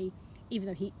doesn't really, even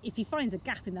though if he finds a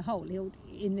gap in the hole, he'll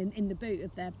in the boot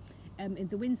of the in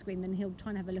the windscreen, then he'll try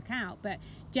and have a look out. But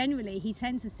generally he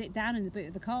tends to sit down in the boot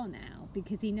of the car now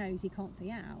because he knows he can't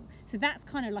see out. So that's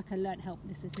kind of like a learnt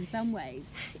helplessness in some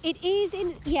ways. It is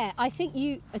I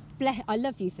think I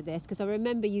love you for this, because I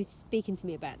remember you speaking to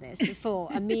me about this before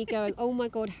and me going, oh my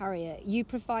God, Harriet, you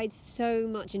provide so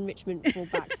much enrichment for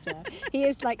Baxter. He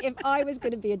is like, if I was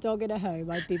going to be a dog in a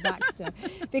home, I'd be Baxter,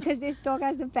 because this dog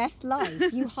has the best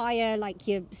life. You hire like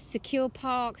your secure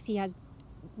parks, he has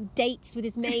dates with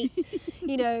his mates.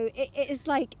 It's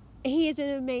like, he is an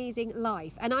amazing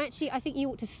life. And I think you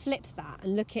ought to flip that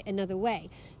and look at it another way.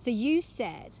 So you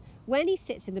said when he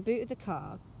sits in the boot of the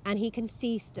car and he can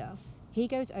see stuff, he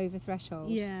goes over threshold.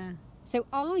 Yeah. So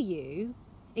are you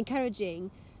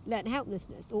encouraging learnt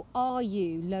helplessness, or are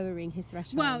you lowering his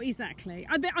threshold? Well, exactly.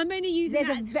 I'm only using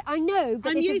I know,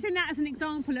 but I'm using that as an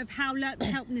example of how learnt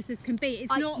helplessness can be.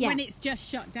 It's not when it's just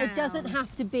shut down. It doesn't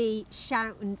have to be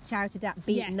shouted at,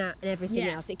 beaten at, and everything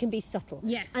else. It can be subtle.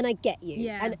 Yes. And I get you.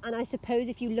 Yeah. And I suppose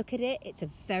if you look at it, it's a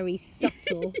very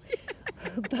subtle.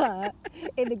 But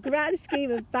in the grand scheme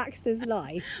of Baxter's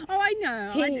life, I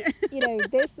know.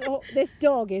 This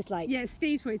dog is like. Yeah,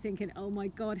 Steve's probably thinking, "Oh my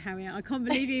God, Harriet, I can't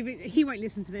believe he won't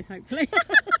listen to this, hopefully."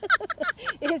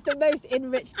 It is the most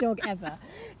enriched dog ever.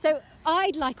 So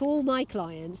I'd like all my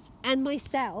clients and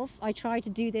myself, I try to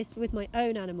do this with my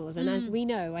own animals, and as we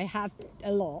know, I have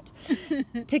a lot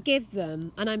to give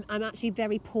them. And I'm actually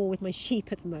very poor with my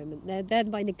sheep at the moment. They're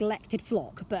my neglected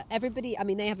flock. But everybody, I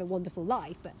mean, they have a wonderful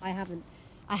life, but I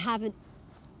haven't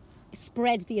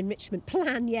spread the enrichment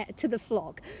plan yet to the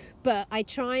flock. But I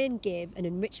try and give an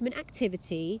enrichment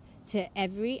activity to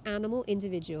every animal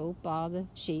individual, bar the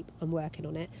sheep. I'm working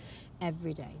on it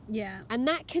every day. Yeah. And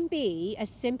that can be as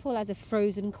simple as a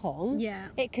frozen Kong. Yeah.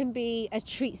 It can be a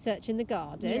treat search in the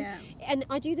garden. Yeah. And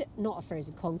I do not a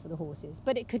frozen Kong for the horses,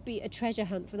 but it could be a treasure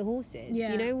hunt for the horses.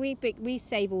 Yeah. We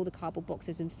save all the cardboard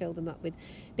boxes and fill them up with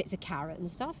bits of carrot and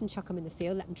stuff and chuck them in the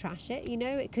field, let them trash it.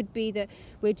 It could be that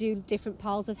we do different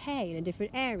piles of hay in a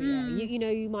different area.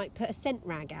 You might put a scent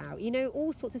rag out,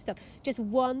 all sorts of stuff. Just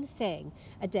one thing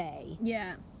a day.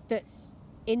 Yeah. That's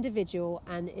individual,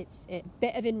 and it's a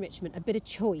bit of enrichment, a bit of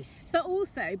choice, but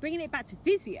also bringing it back to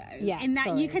physio, in that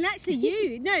sorry. You can actually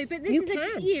use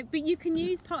but you can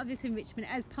use part of this enrichment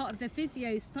as part of the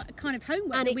physio's kind of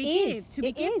homework, and that we give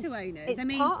to owners.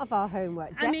 It's part of our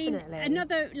homework, definitely.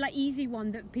 Another easy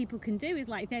one that people can do is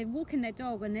if they're walking their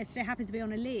dog and if they happen to be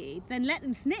on a lead, then let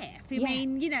them sniff. I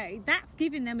mean, that's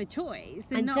giving them a choice.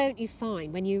 Don't you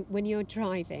find when you're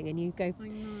driving and you go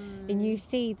and you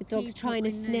see the dogs trying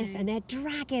to sniff and they're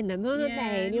dragging them, aren't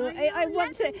they? And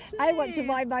I want to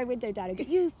wind my window down and go,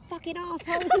 you fucking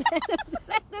assholes,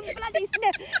 let them bloody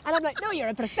sniff. And I'm like, no, you're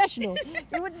a professional.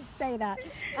 You wouldn't say that.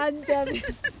 And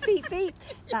beep beep.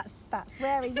 That's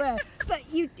where we were.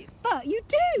 But you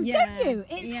do, don't you?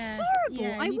 It's horrible.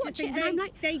 Yeah. I watch it and I'm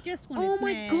like, they just want to oh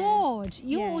sniff. my God,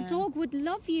 your dog would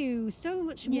love you so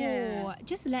much more.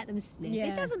 Just let them sniff.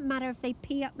 It doesn't matter if they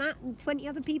pee up that and 20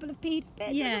 other people have peed.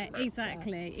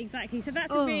 Exactly. So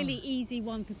that's a really easy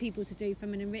one for people to do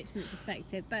from an enrichment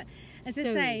perspective. But as I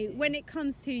say, when it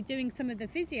comes to doing some of the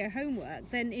physio homework,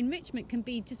 then enrichment can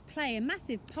play a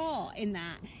massive part in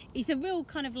that. It's a real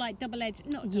kind of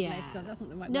double-edged, not double-edged stuff, that's not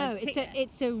the right word. No,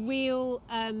 it's a real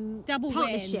double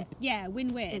partnership. Win. Yeah,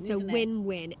 win-win. It's a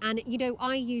win-win. And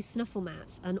I use snuffle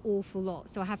mats an awful lot,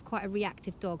 so I have quite a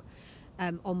reactive dog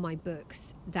on my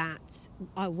books that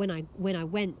when I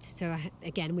went, so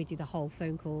again we do the whole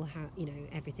phone call,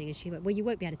 everything, and she went, well, you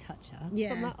won't be able to touch her.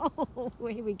 I'm like, oh,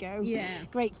 here we go.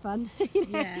 Great fun.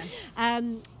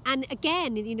 And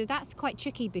again, that's quite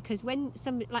tricky, because when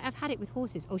I've had it with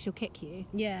horses, she'll kick you,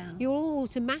 you're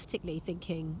automatically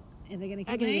thinking, are they going to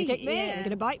kick me? Are they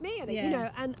going to bite me?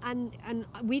 And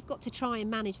we've got to try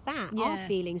and manage that, our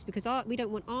feelings, because we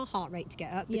don't want our heart rate to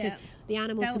get up, because the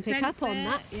animals can pick up on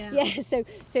that. So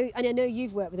and I know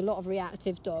you've worked with a lot of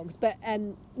reactive dogs, but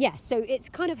so it's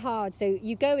kind of hard. So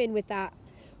you go in with that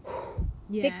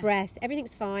big breath,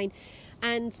 everything's fine.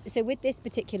 And so with this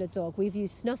particular dog, we've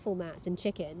used snuffle mats and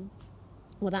chicken,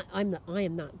 well, I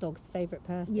am that dog's favourite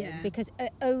person. Yeah. Because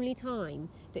the only time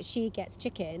that she gets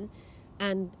chicken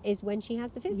and is when she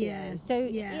has the physio. Yeah. So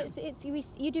Yeah.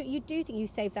 you do think you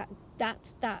save that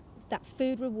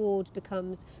food reward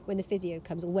becomes when the physio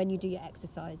comes, or when you do your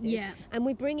exercises. Yeah. And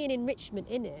we bring in enrichment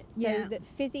in it, so Yeah. that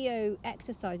physio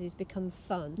exercises become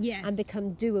fun. Yes. And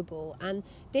become doable. And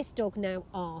this dog now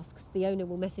asks, the owner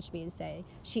will message me and say,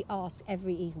 she asks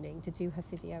every evening to do her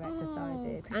physio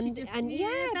exercises. 'cause she just-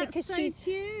 that's because so she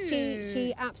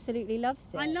cute. absolutely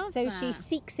loves it. I love so that. she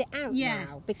seeks it out Yeah.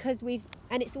 now, because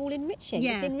and it's all enriching.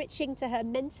 Yeah. It's enriching to her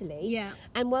mentally. Yeah.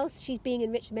 And whilst she's being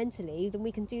enriched mentally, then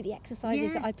we can do the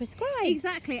exercises that I prescribe.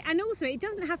 Exactly. And also, it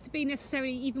doesn't have to be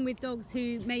necessarily even with dogs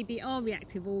who maybe are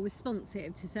reactive or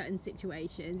responsive to certain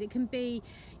situations. It can be,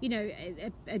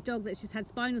 a dog that's just had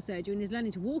spinal surgery and is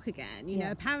learning to walk again,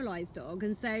 a paralysed dog.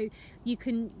 And so you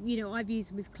can, I've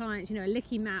used with clients, a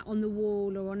licky mat on the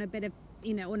wall or on a bit of,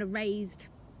 on a raised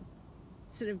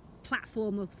sort of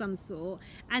platform of some sort,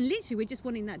 and literally we're just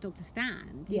wanting that dog to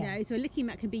stand, you know. So a licky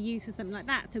mat can be used for something like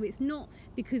that. So it's not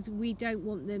because we don't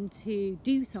want them to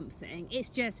do something, it's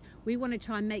just we want to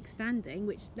try and make standing,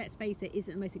 which, let's face it,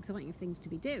 isn't the most exciting of things to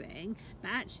be doing, but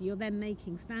actually you're then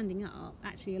making standing up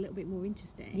actually a little bit more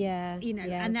interesting.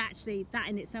 And actually that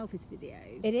in itself is physio.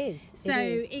 It is. So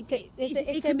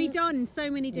it can be done in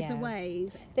so many different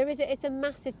ways. It's a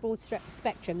massive broad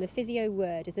spectrum. The physio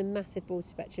word is a massive broad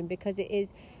spectrum, because it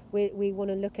is. We want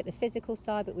to look at the physical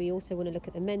side, but we also want to look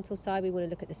at the mental side. We want to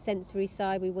look at the sensory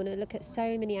side. We want to look at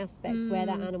so many aspects, where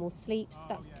that animal sleeps.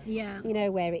 That's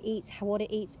where it eats, what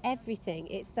it eats, everything.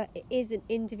 It is an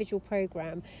individual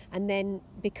program, and then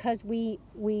because we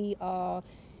are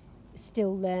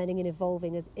still learning and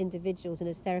evolving as individuals and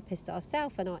as therapists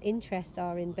ourselves, and our interests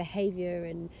are in behaviour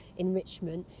and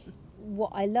enrichment.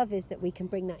 What I love is that we can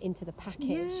bring that into the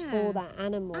package for that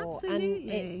animal.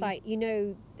 Absolutely. And it's like,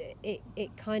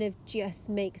 it kind of just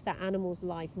makes that animal's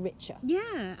life richer.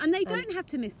 Yeah, and they don't have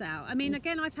to miss out. I mean,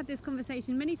 again, I've had this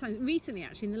conversation many times recently,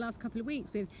 actually, in the last couple of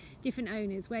weeks, with different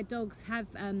owners where dogs have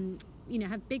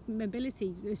have big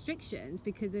mobility restrictions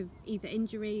because of either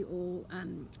injury or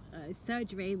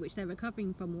surgery, which they're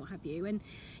recovering from, what have you. And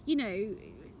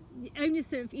owners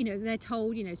sort of, they're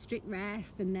told, strict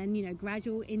rest and then,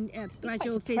 gradual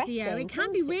physio. It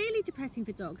can be really depressing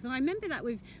for dogs. And I remember that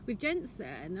with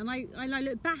Jensen, and I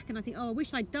look back and I think, I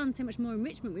wish I'd done so much more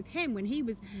enrichment with him when he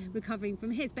was recovering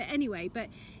from his. But anyway,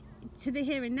 to the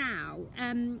here and now,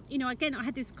 again, I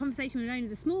had this conversation with an owner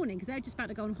this morning, because they're just about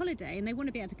to go on holiday and they want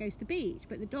to be able to go to the beach,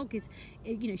 but the dog is,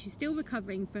 she's still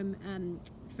recovering from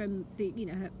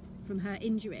her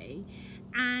injury.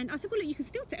 And I said, well, look, you can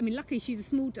still luckily she's a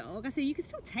small dog. I said, you can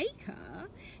still take her.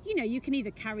 You can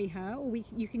either carry her, or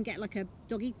you can get like a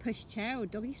doggy push chair or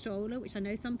doggy stroller, which I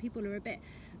know some people are a bit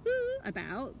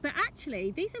about, but actually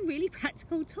these are really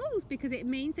practical tools, because it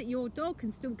means that your dog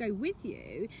can still go with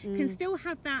you, can still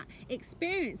have that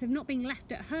experience of not being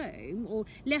left at home or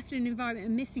left in an environment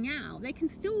and missing out. They can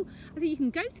still, I think, you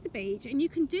can go to the beach and you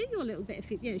can do your little bit of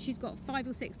physio. She's got 5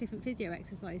 or 6 different physio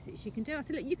exercises she can do. I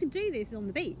said, look, you can do this on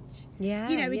the beach.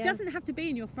 It doesn't have to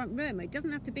be in your front room, it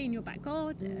doesn't have to be in your back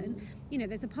garden.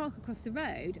 There's a park across the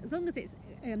road, as long as it's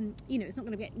it's not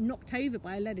going to get knocked over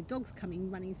by a load of dogs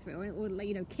running through,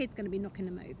 or kids going to be knocking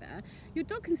them over. Your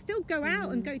dog can still go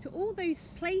out and go to all those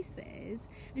places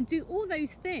and do all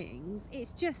those things.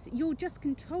 It's just, you're just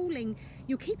controlling,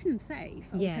 you're keeping them safe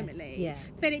ultimately.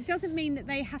 But it doesn't mean that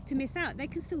they have to miss out. They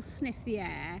can still sniff the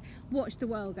air, watch the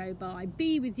world go by,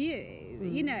 be with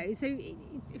you. So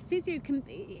physio can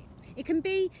be, it can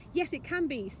be, yes, it can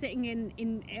be sitting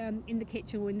in the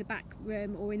kitchen or in the back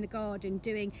room or in the garden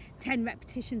doing 10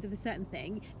 repetitions of a certain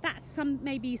thing. That's some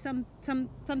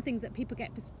things that people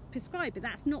get prescribed, but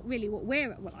that's not really what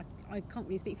I can't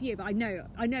really speak for you, but I know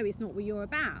it's not what you're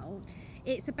about.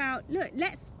 It's about, look,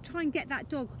 let's try and get that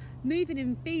dog moving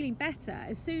and feeling better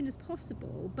as soon as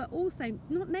possible, but also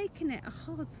not making it a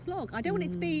hard slog. I don't want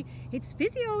it to be, it's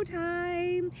physio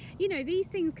time. These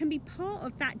things can be part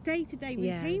of that day-to-day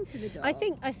routine for the dog. I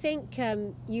think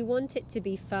you want it to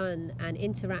be fun and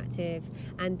interactive,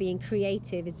 and being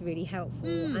creative is really helpful.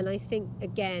 And I think,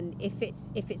 again, if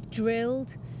it's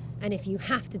drilled, and if you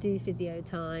have to do physio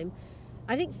time,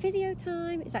 I think physio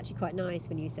time is actually quite nice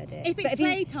when you said it. If it's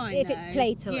playtime, it's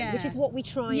playtime, which is what we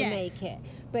try and make it.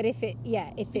 But if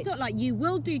it's not like you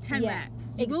will do 10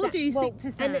 reps, you will do 6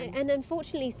 to 7. And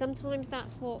unfortunately, sometimes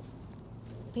that's what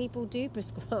people do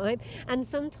prescribe, and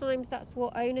sometimes that's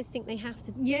what owners think they have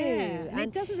to do. And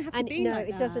it doesn't have to be like that.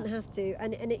 No, it doesn't have to.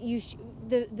 And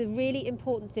the really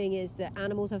important thing is that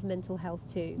animals have mental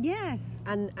health too. Yes.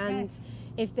 And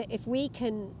if we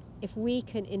can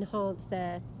enhance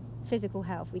their physical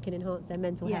health, we can enhance their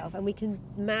mental Yes. health, and we can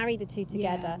marry the two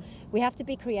together. Yeah. We have to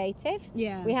be creative.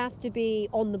 Yeah. We have to be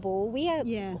on the ball. We are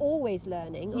Yeah. always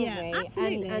learning, aren't Yeah, we?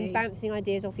 absolutely. And bouncing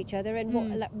ideas off each other. And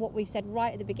what we've said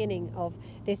right at the beginning of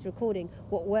this recording,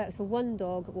 what works for one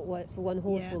dog, what works for one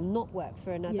horse Yeah. will not work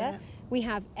for another. Yeah. We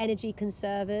have energy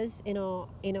conservers in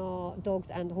our dogs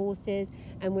and horses,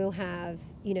 and we'll have,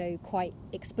 you know, quite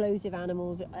explosive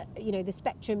animals. You know, the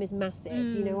spectrum is massive.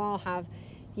 You know, I'll have,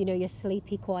 you know, your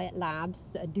sleepy, quiet labs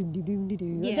that are doom, doom, doom, doom,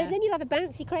 doom. Yeah. Then you'll have a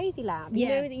bouncy, crazy lab. You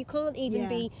Yeah. know, that you can't even Yeah.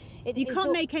 be... You it's can't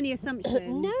not- make any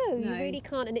assumptions. No, you really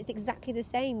can't. And it's exactly the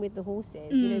same with the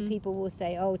horses. You know, people will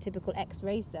say, oh, typical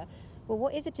ex-racer. Well,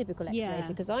 what is a typical ex-racer? Yeah.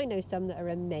 Because I know some that are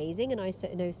amazing, and I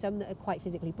know some that are quite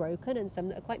physically broken, and some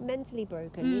that are quite mentally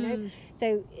broken, you know.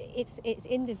 So it's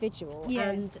individual. Yes.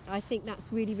 And I think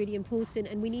that's really, really important.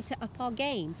 And we need to up our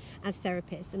game as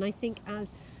therapists. And I think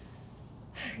as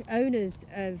owners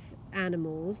of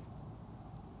animals,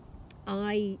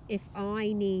 if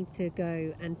I need to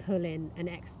go and pull in an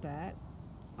expert,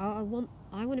 I want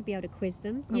to be able to quiz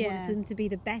them. I Yeah. want them to be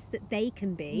the best that they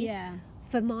can be Yeah.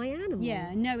 for my animal.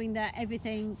 Yeah, knowing that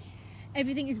everything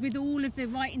is with all of the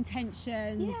right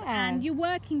intentions, Yeah. and you're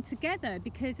working together,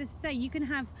 because as I say, you can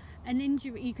have an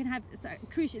injury, you can have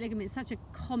cruciate ligament is such a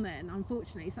common,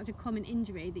 unfortunately, such a common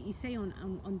injury that you see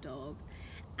on dogs.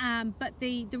 But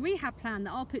the rehab plan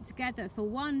that I'll put together for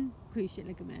one cruciate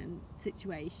ligament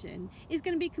situation is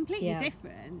going to be completely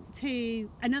different to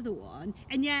another one,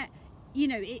 and yet, you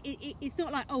know, it's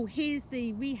not like, oh, here's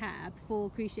the rehab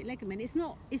for cruciate ligament. It's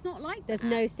not like There's that.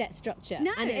 no set structure.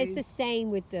 No. And it's the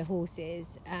same with the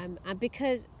horses, and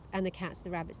the cats, the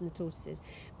rabbits, and the tortoises,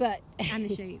 And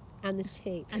the sheep. and the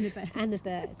sheep, And the birds. and the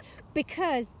birds,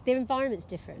 because their environment's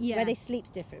different. Yeah. Where they sleep's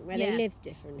different. Where Yeah. they live's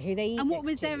different. Who they eat. And what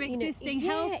next was their to, you know. existing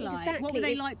Yeah, health like? exactly. What were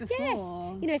they It's- like before? Yes.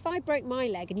 You know, if I broke my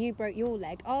leg and you broke your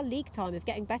leg, our league time of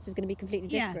getting better is going to be completely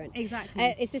different. Yeah, exactly.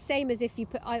 It's the same as if you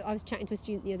put. I was chatting to a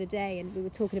student the other day, and we were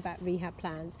talking about rehab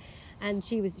plans, and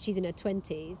she's in her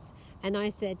 20s, and I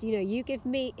said, you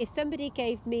know, if somebody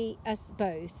gave us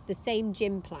both the same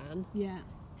gym plan, Yeah.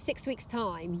 6 weeks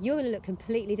time, you're going to look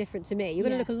completely different to me. You're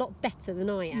going to Yeah. look a lot better than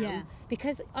I am, Yeah.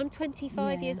 because I'm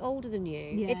 25 Yeah. years older than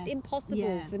you. Yeah. It's impossible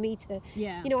Yeah. for me to,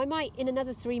 Yeah. you know, I might in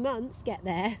another 3 months get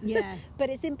there, Yeah. but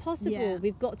it's impossible. Yeah.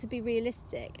 We've got to be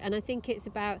realistic, and I think it's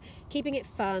about keeping it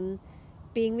fun,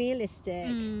 being realistic,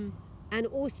 and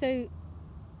also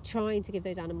trying to give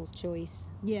those animals choice.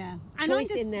 Yeah.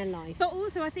 Choice in their life. But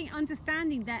also, I think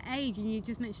understanding their age, and you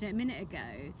just mentioned it a minute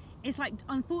ago, it's like,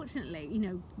 unfortunately, you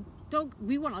know,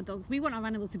 we want our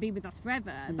animals to be with us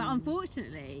forever. But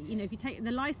unfortunately, you know, if you take the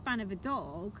lifespan of a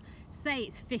dog, say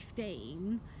it's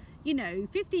 15, you know,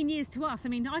 15 years to us, I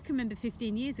mean, I can remember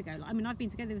 15 years ago, like, I mean, I've been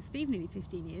together with Steve nearly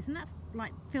 15 years, and that's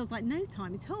like, feels like no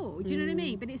time at all. Do you know what I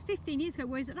mean? But it's 15 years ago,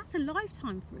 whereas that's a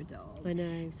lifetime for a dog. I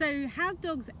know. So how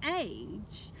dogs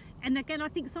age, and again, I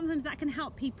think sometimes that can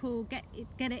help people get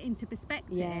it into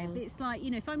perspective. Yeah. It's like,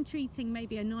 you know, if I'm treating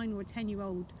maybe a 9 or a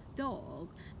 10-year-old dog,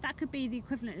 that could be the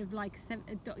equivalent of like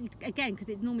again, because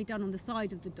it's normally done on the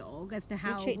side of the dog as to how.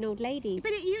 You're treating old ladies.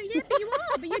 But you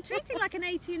are. But you're treating like an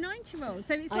 80 or 90-year-old.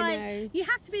 So it's I like know. you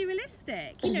have to be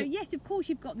realistic. You know, yes, of course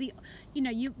you've got the, you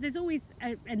know, there's always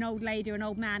an old lady or an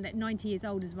old man at 90 years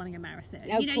old is running a marathon.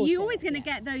 Of You know, course you're there always is, going to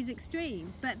yeah. get those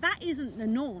extremes, but that isn't the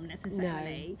norm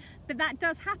necessarily. But that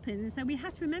does happen, and so we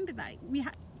have to remember that.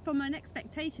 From an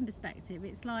expectation perspective,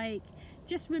 it's like,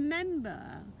 just remember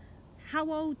how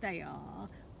old they are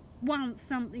once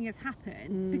something has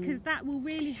happened, because that will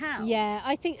really help. Yeah,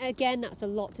 I think again that's a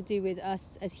lot to do with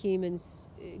us as humans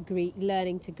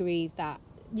learning to grieve that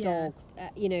dog,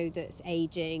 you know, that's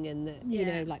aging, and that you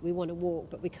know, like, we want to walk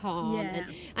but we can't. Yeah.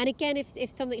 And again, if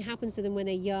something happens to them when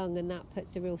they're young, and that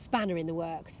puts a real spanner in the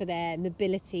works for their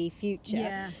mobility future,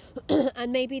 Yeah.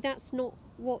 and maybe that's not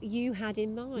what you had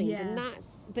in mind, Yeah. and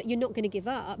but you're not going to give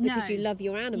up because No. you love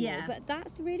your animal. Yeah. But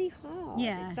that's really hard.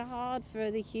 Yeah. It's hard for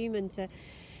the human to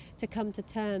come to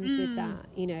terms with that,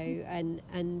 you know, and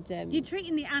You're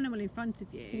treating the animal in front of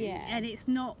you, Yeah. and it's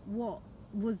not what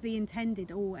was the intended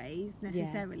always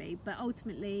necessarily, but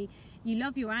ultimately you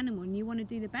love your animal and you want to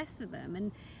do the best for them,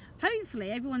 and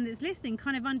hopefully everyone that's listening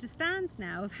kind of understands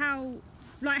now of how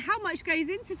much goes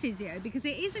into physio, because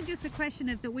it isn't just a question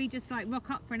of that we just like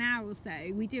rock up for an hour or so,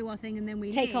 we do our thing and then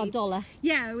we take our leave. dollar.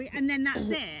 Yeah, and then that's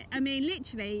it. I mean,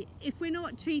 literally, if we're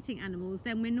not treating animals,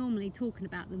 then we're normally talking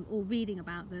about them, or reading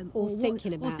about them, Or thinking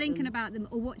thinking about them. about them,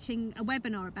 or watching a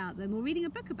webinar about them, or reading a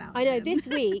book about them. I know, this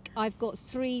week I've got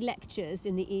 3 lectures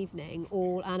in the evening,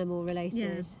 all animal related.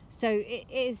 Yeah. So it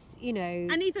is, you know.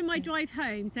 And even my drive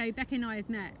home, so Becca and I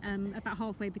have met about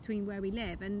halfway between where we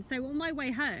live, and so on my way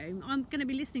home, I'm going to be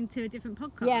be listening to a different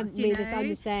podcast. Yeah, I'm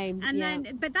the same. And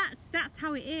then, but that's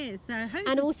how it is. So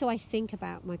and also, I think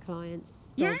about my clients,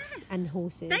 dogs and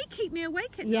horses. They keep me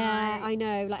awake at night. Yeah, I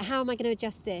know. Like, how am I going to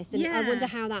adjust this? And I wonder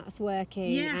how that's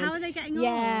working. Yeah, how are they getting on?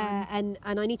 Yeah, and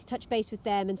I need to touch base with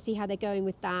them and see how they're going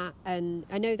with that. And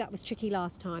I know that was tricky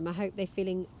last time. I hope they're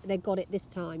feeling they got it this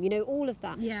time. All of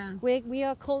that. Yeah, we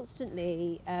are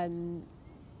constantly.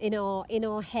 In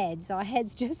our heads, our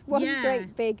heads just one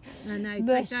great big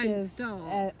mush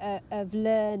of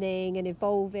learning and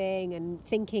evolving and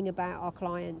thinking about our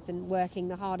clients and working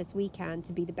the hardest we can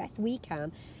to be the best we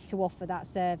can to offer that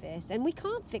service. And we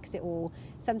can't fix it all.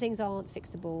 Some things aren't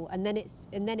fixable, and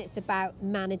then it's about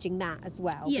managing that as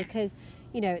well. Yes. Because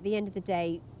at the end of the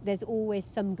day, there's always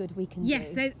some good we can do.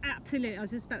 Yes, there's absolutely. I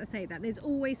was just about to say that. There's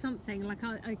always something. Like,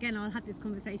 I'll have this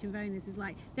conversation with owners. Is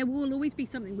like, there will always be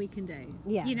something we can do.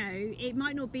 Yeah. It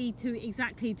might not be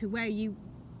exactly to where you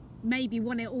maybe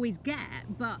want to always get,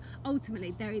 but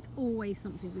ultimately there is always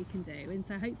something we can do. And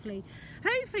so hopefully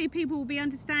people will be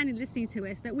understanding, listening to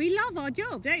us, that we love our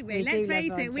job, don't we? Let's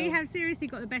face it, we have seriously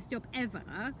got the best job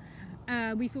ever.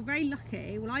 We feel very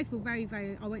lucky. Well, I feel very,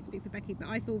 very, I won't speak for Becky, but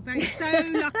I feel so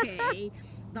lucky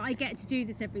that I get to do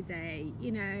this every day.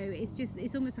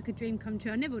 It's almost like a dream come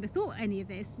true. I never would have thought any of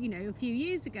this, a few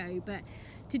years ago, but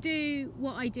to do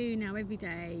what I do now every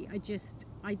day,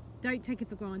 I don't take it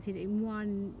for granted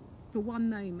for one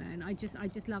moment. I just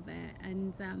love it.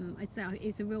 And I'd say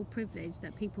it's a real privilege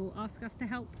that people ask us to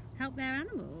help their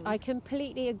animals. I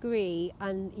completely agree.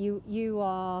 And you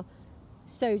are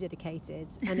so dedicated,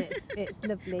 and it's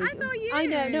lovely. As are you. I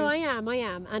know. No, I am,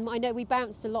 and I know we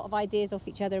bounced a lot of ideas off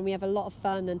each other, and we have a lot of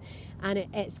fun, and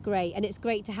it's great. And it's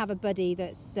great to have a buddy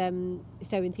that's so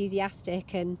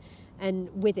enthusiastic and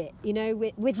with it,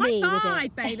 with High me.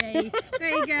 Five, with it, baby. There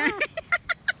you go.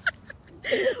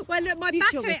 Well, look, my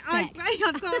Mutual battery. respect.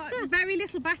 I've got very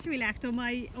little battery left on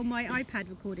my iPad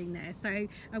recording there, so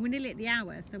we're nearly at the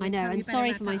hour. So I know, and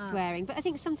sorry for my swearing, but I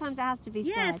think sometimes it has to be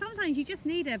said. Yeah, sometimes you just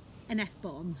need an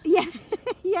F-bomb. Yeah,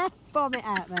 bomb it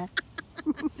out there.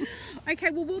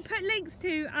 Okay, well, we'll put links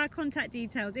to our contact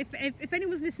details. If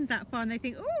anyone's listening that far and they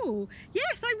think, oh,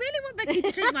 yes, I really want Becky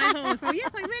to treat my horse, or yes,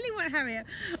 I really want Harriet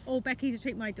or Becky to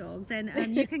treat my dog, then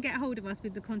you can get hold of us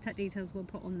with the contact details we'll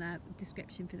put on the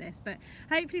description for this. But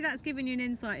hopefully that's given you an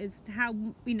insight as to how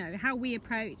we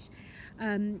approach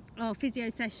our physio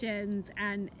sessions,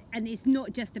 and it's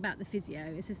not just about the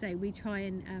physio. As I say, we try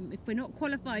and if we're not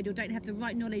qualified or don't have the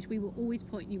right knowledge, we will always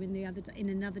point you in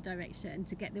another direction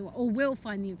to get or we'll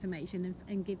find the information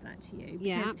and give that to you.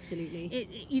 Yeah, absolutely.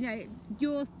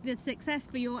 The success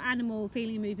for your animal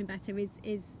feeling and moving better is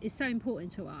so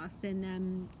important to us,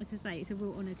 and as I say, it's a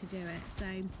real honour to do it. So,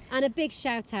 and a big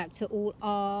shout out to all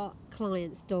our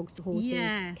clients, dogs, horses,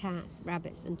 yes, cats,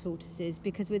 rabbits and tortoises,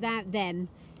 because without them,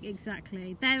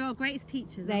 exactly, they're our greatest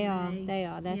teachers. They are.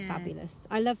 They're fabulous.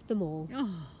 I love them all.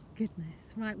 Oh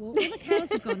goodness. Right, well, all the cows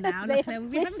have gone now. They're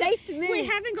safe to move. We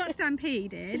haven't got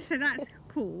stampeded, so that's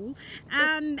cool.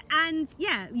 And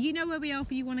yeah, you know where we are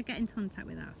if you want to get in contact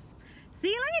with us. See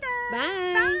you later.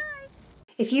 Bye. Bye.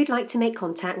 If you'd like to make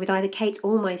contact with either Kate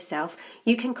or myself,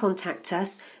 you can contact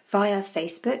us via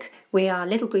Facebook. We are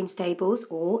Little Green Stables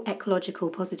or Ecological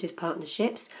Positive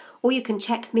Partnerships, or you can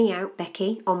check me out,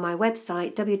 Becky, on my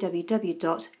website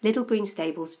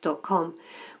www.littlegreenstables.com.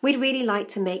 We'd really like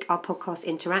to make our podcast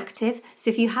interactive,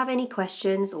 so if you have any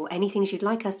questions or anything you'd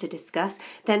like us to discuss,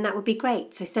 then that would be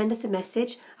great. So send us a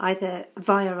message either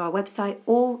via our website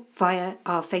or via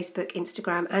our Facebook,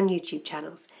 Instagram and YouTube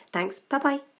channels. Thanks.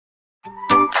 Bye-bye.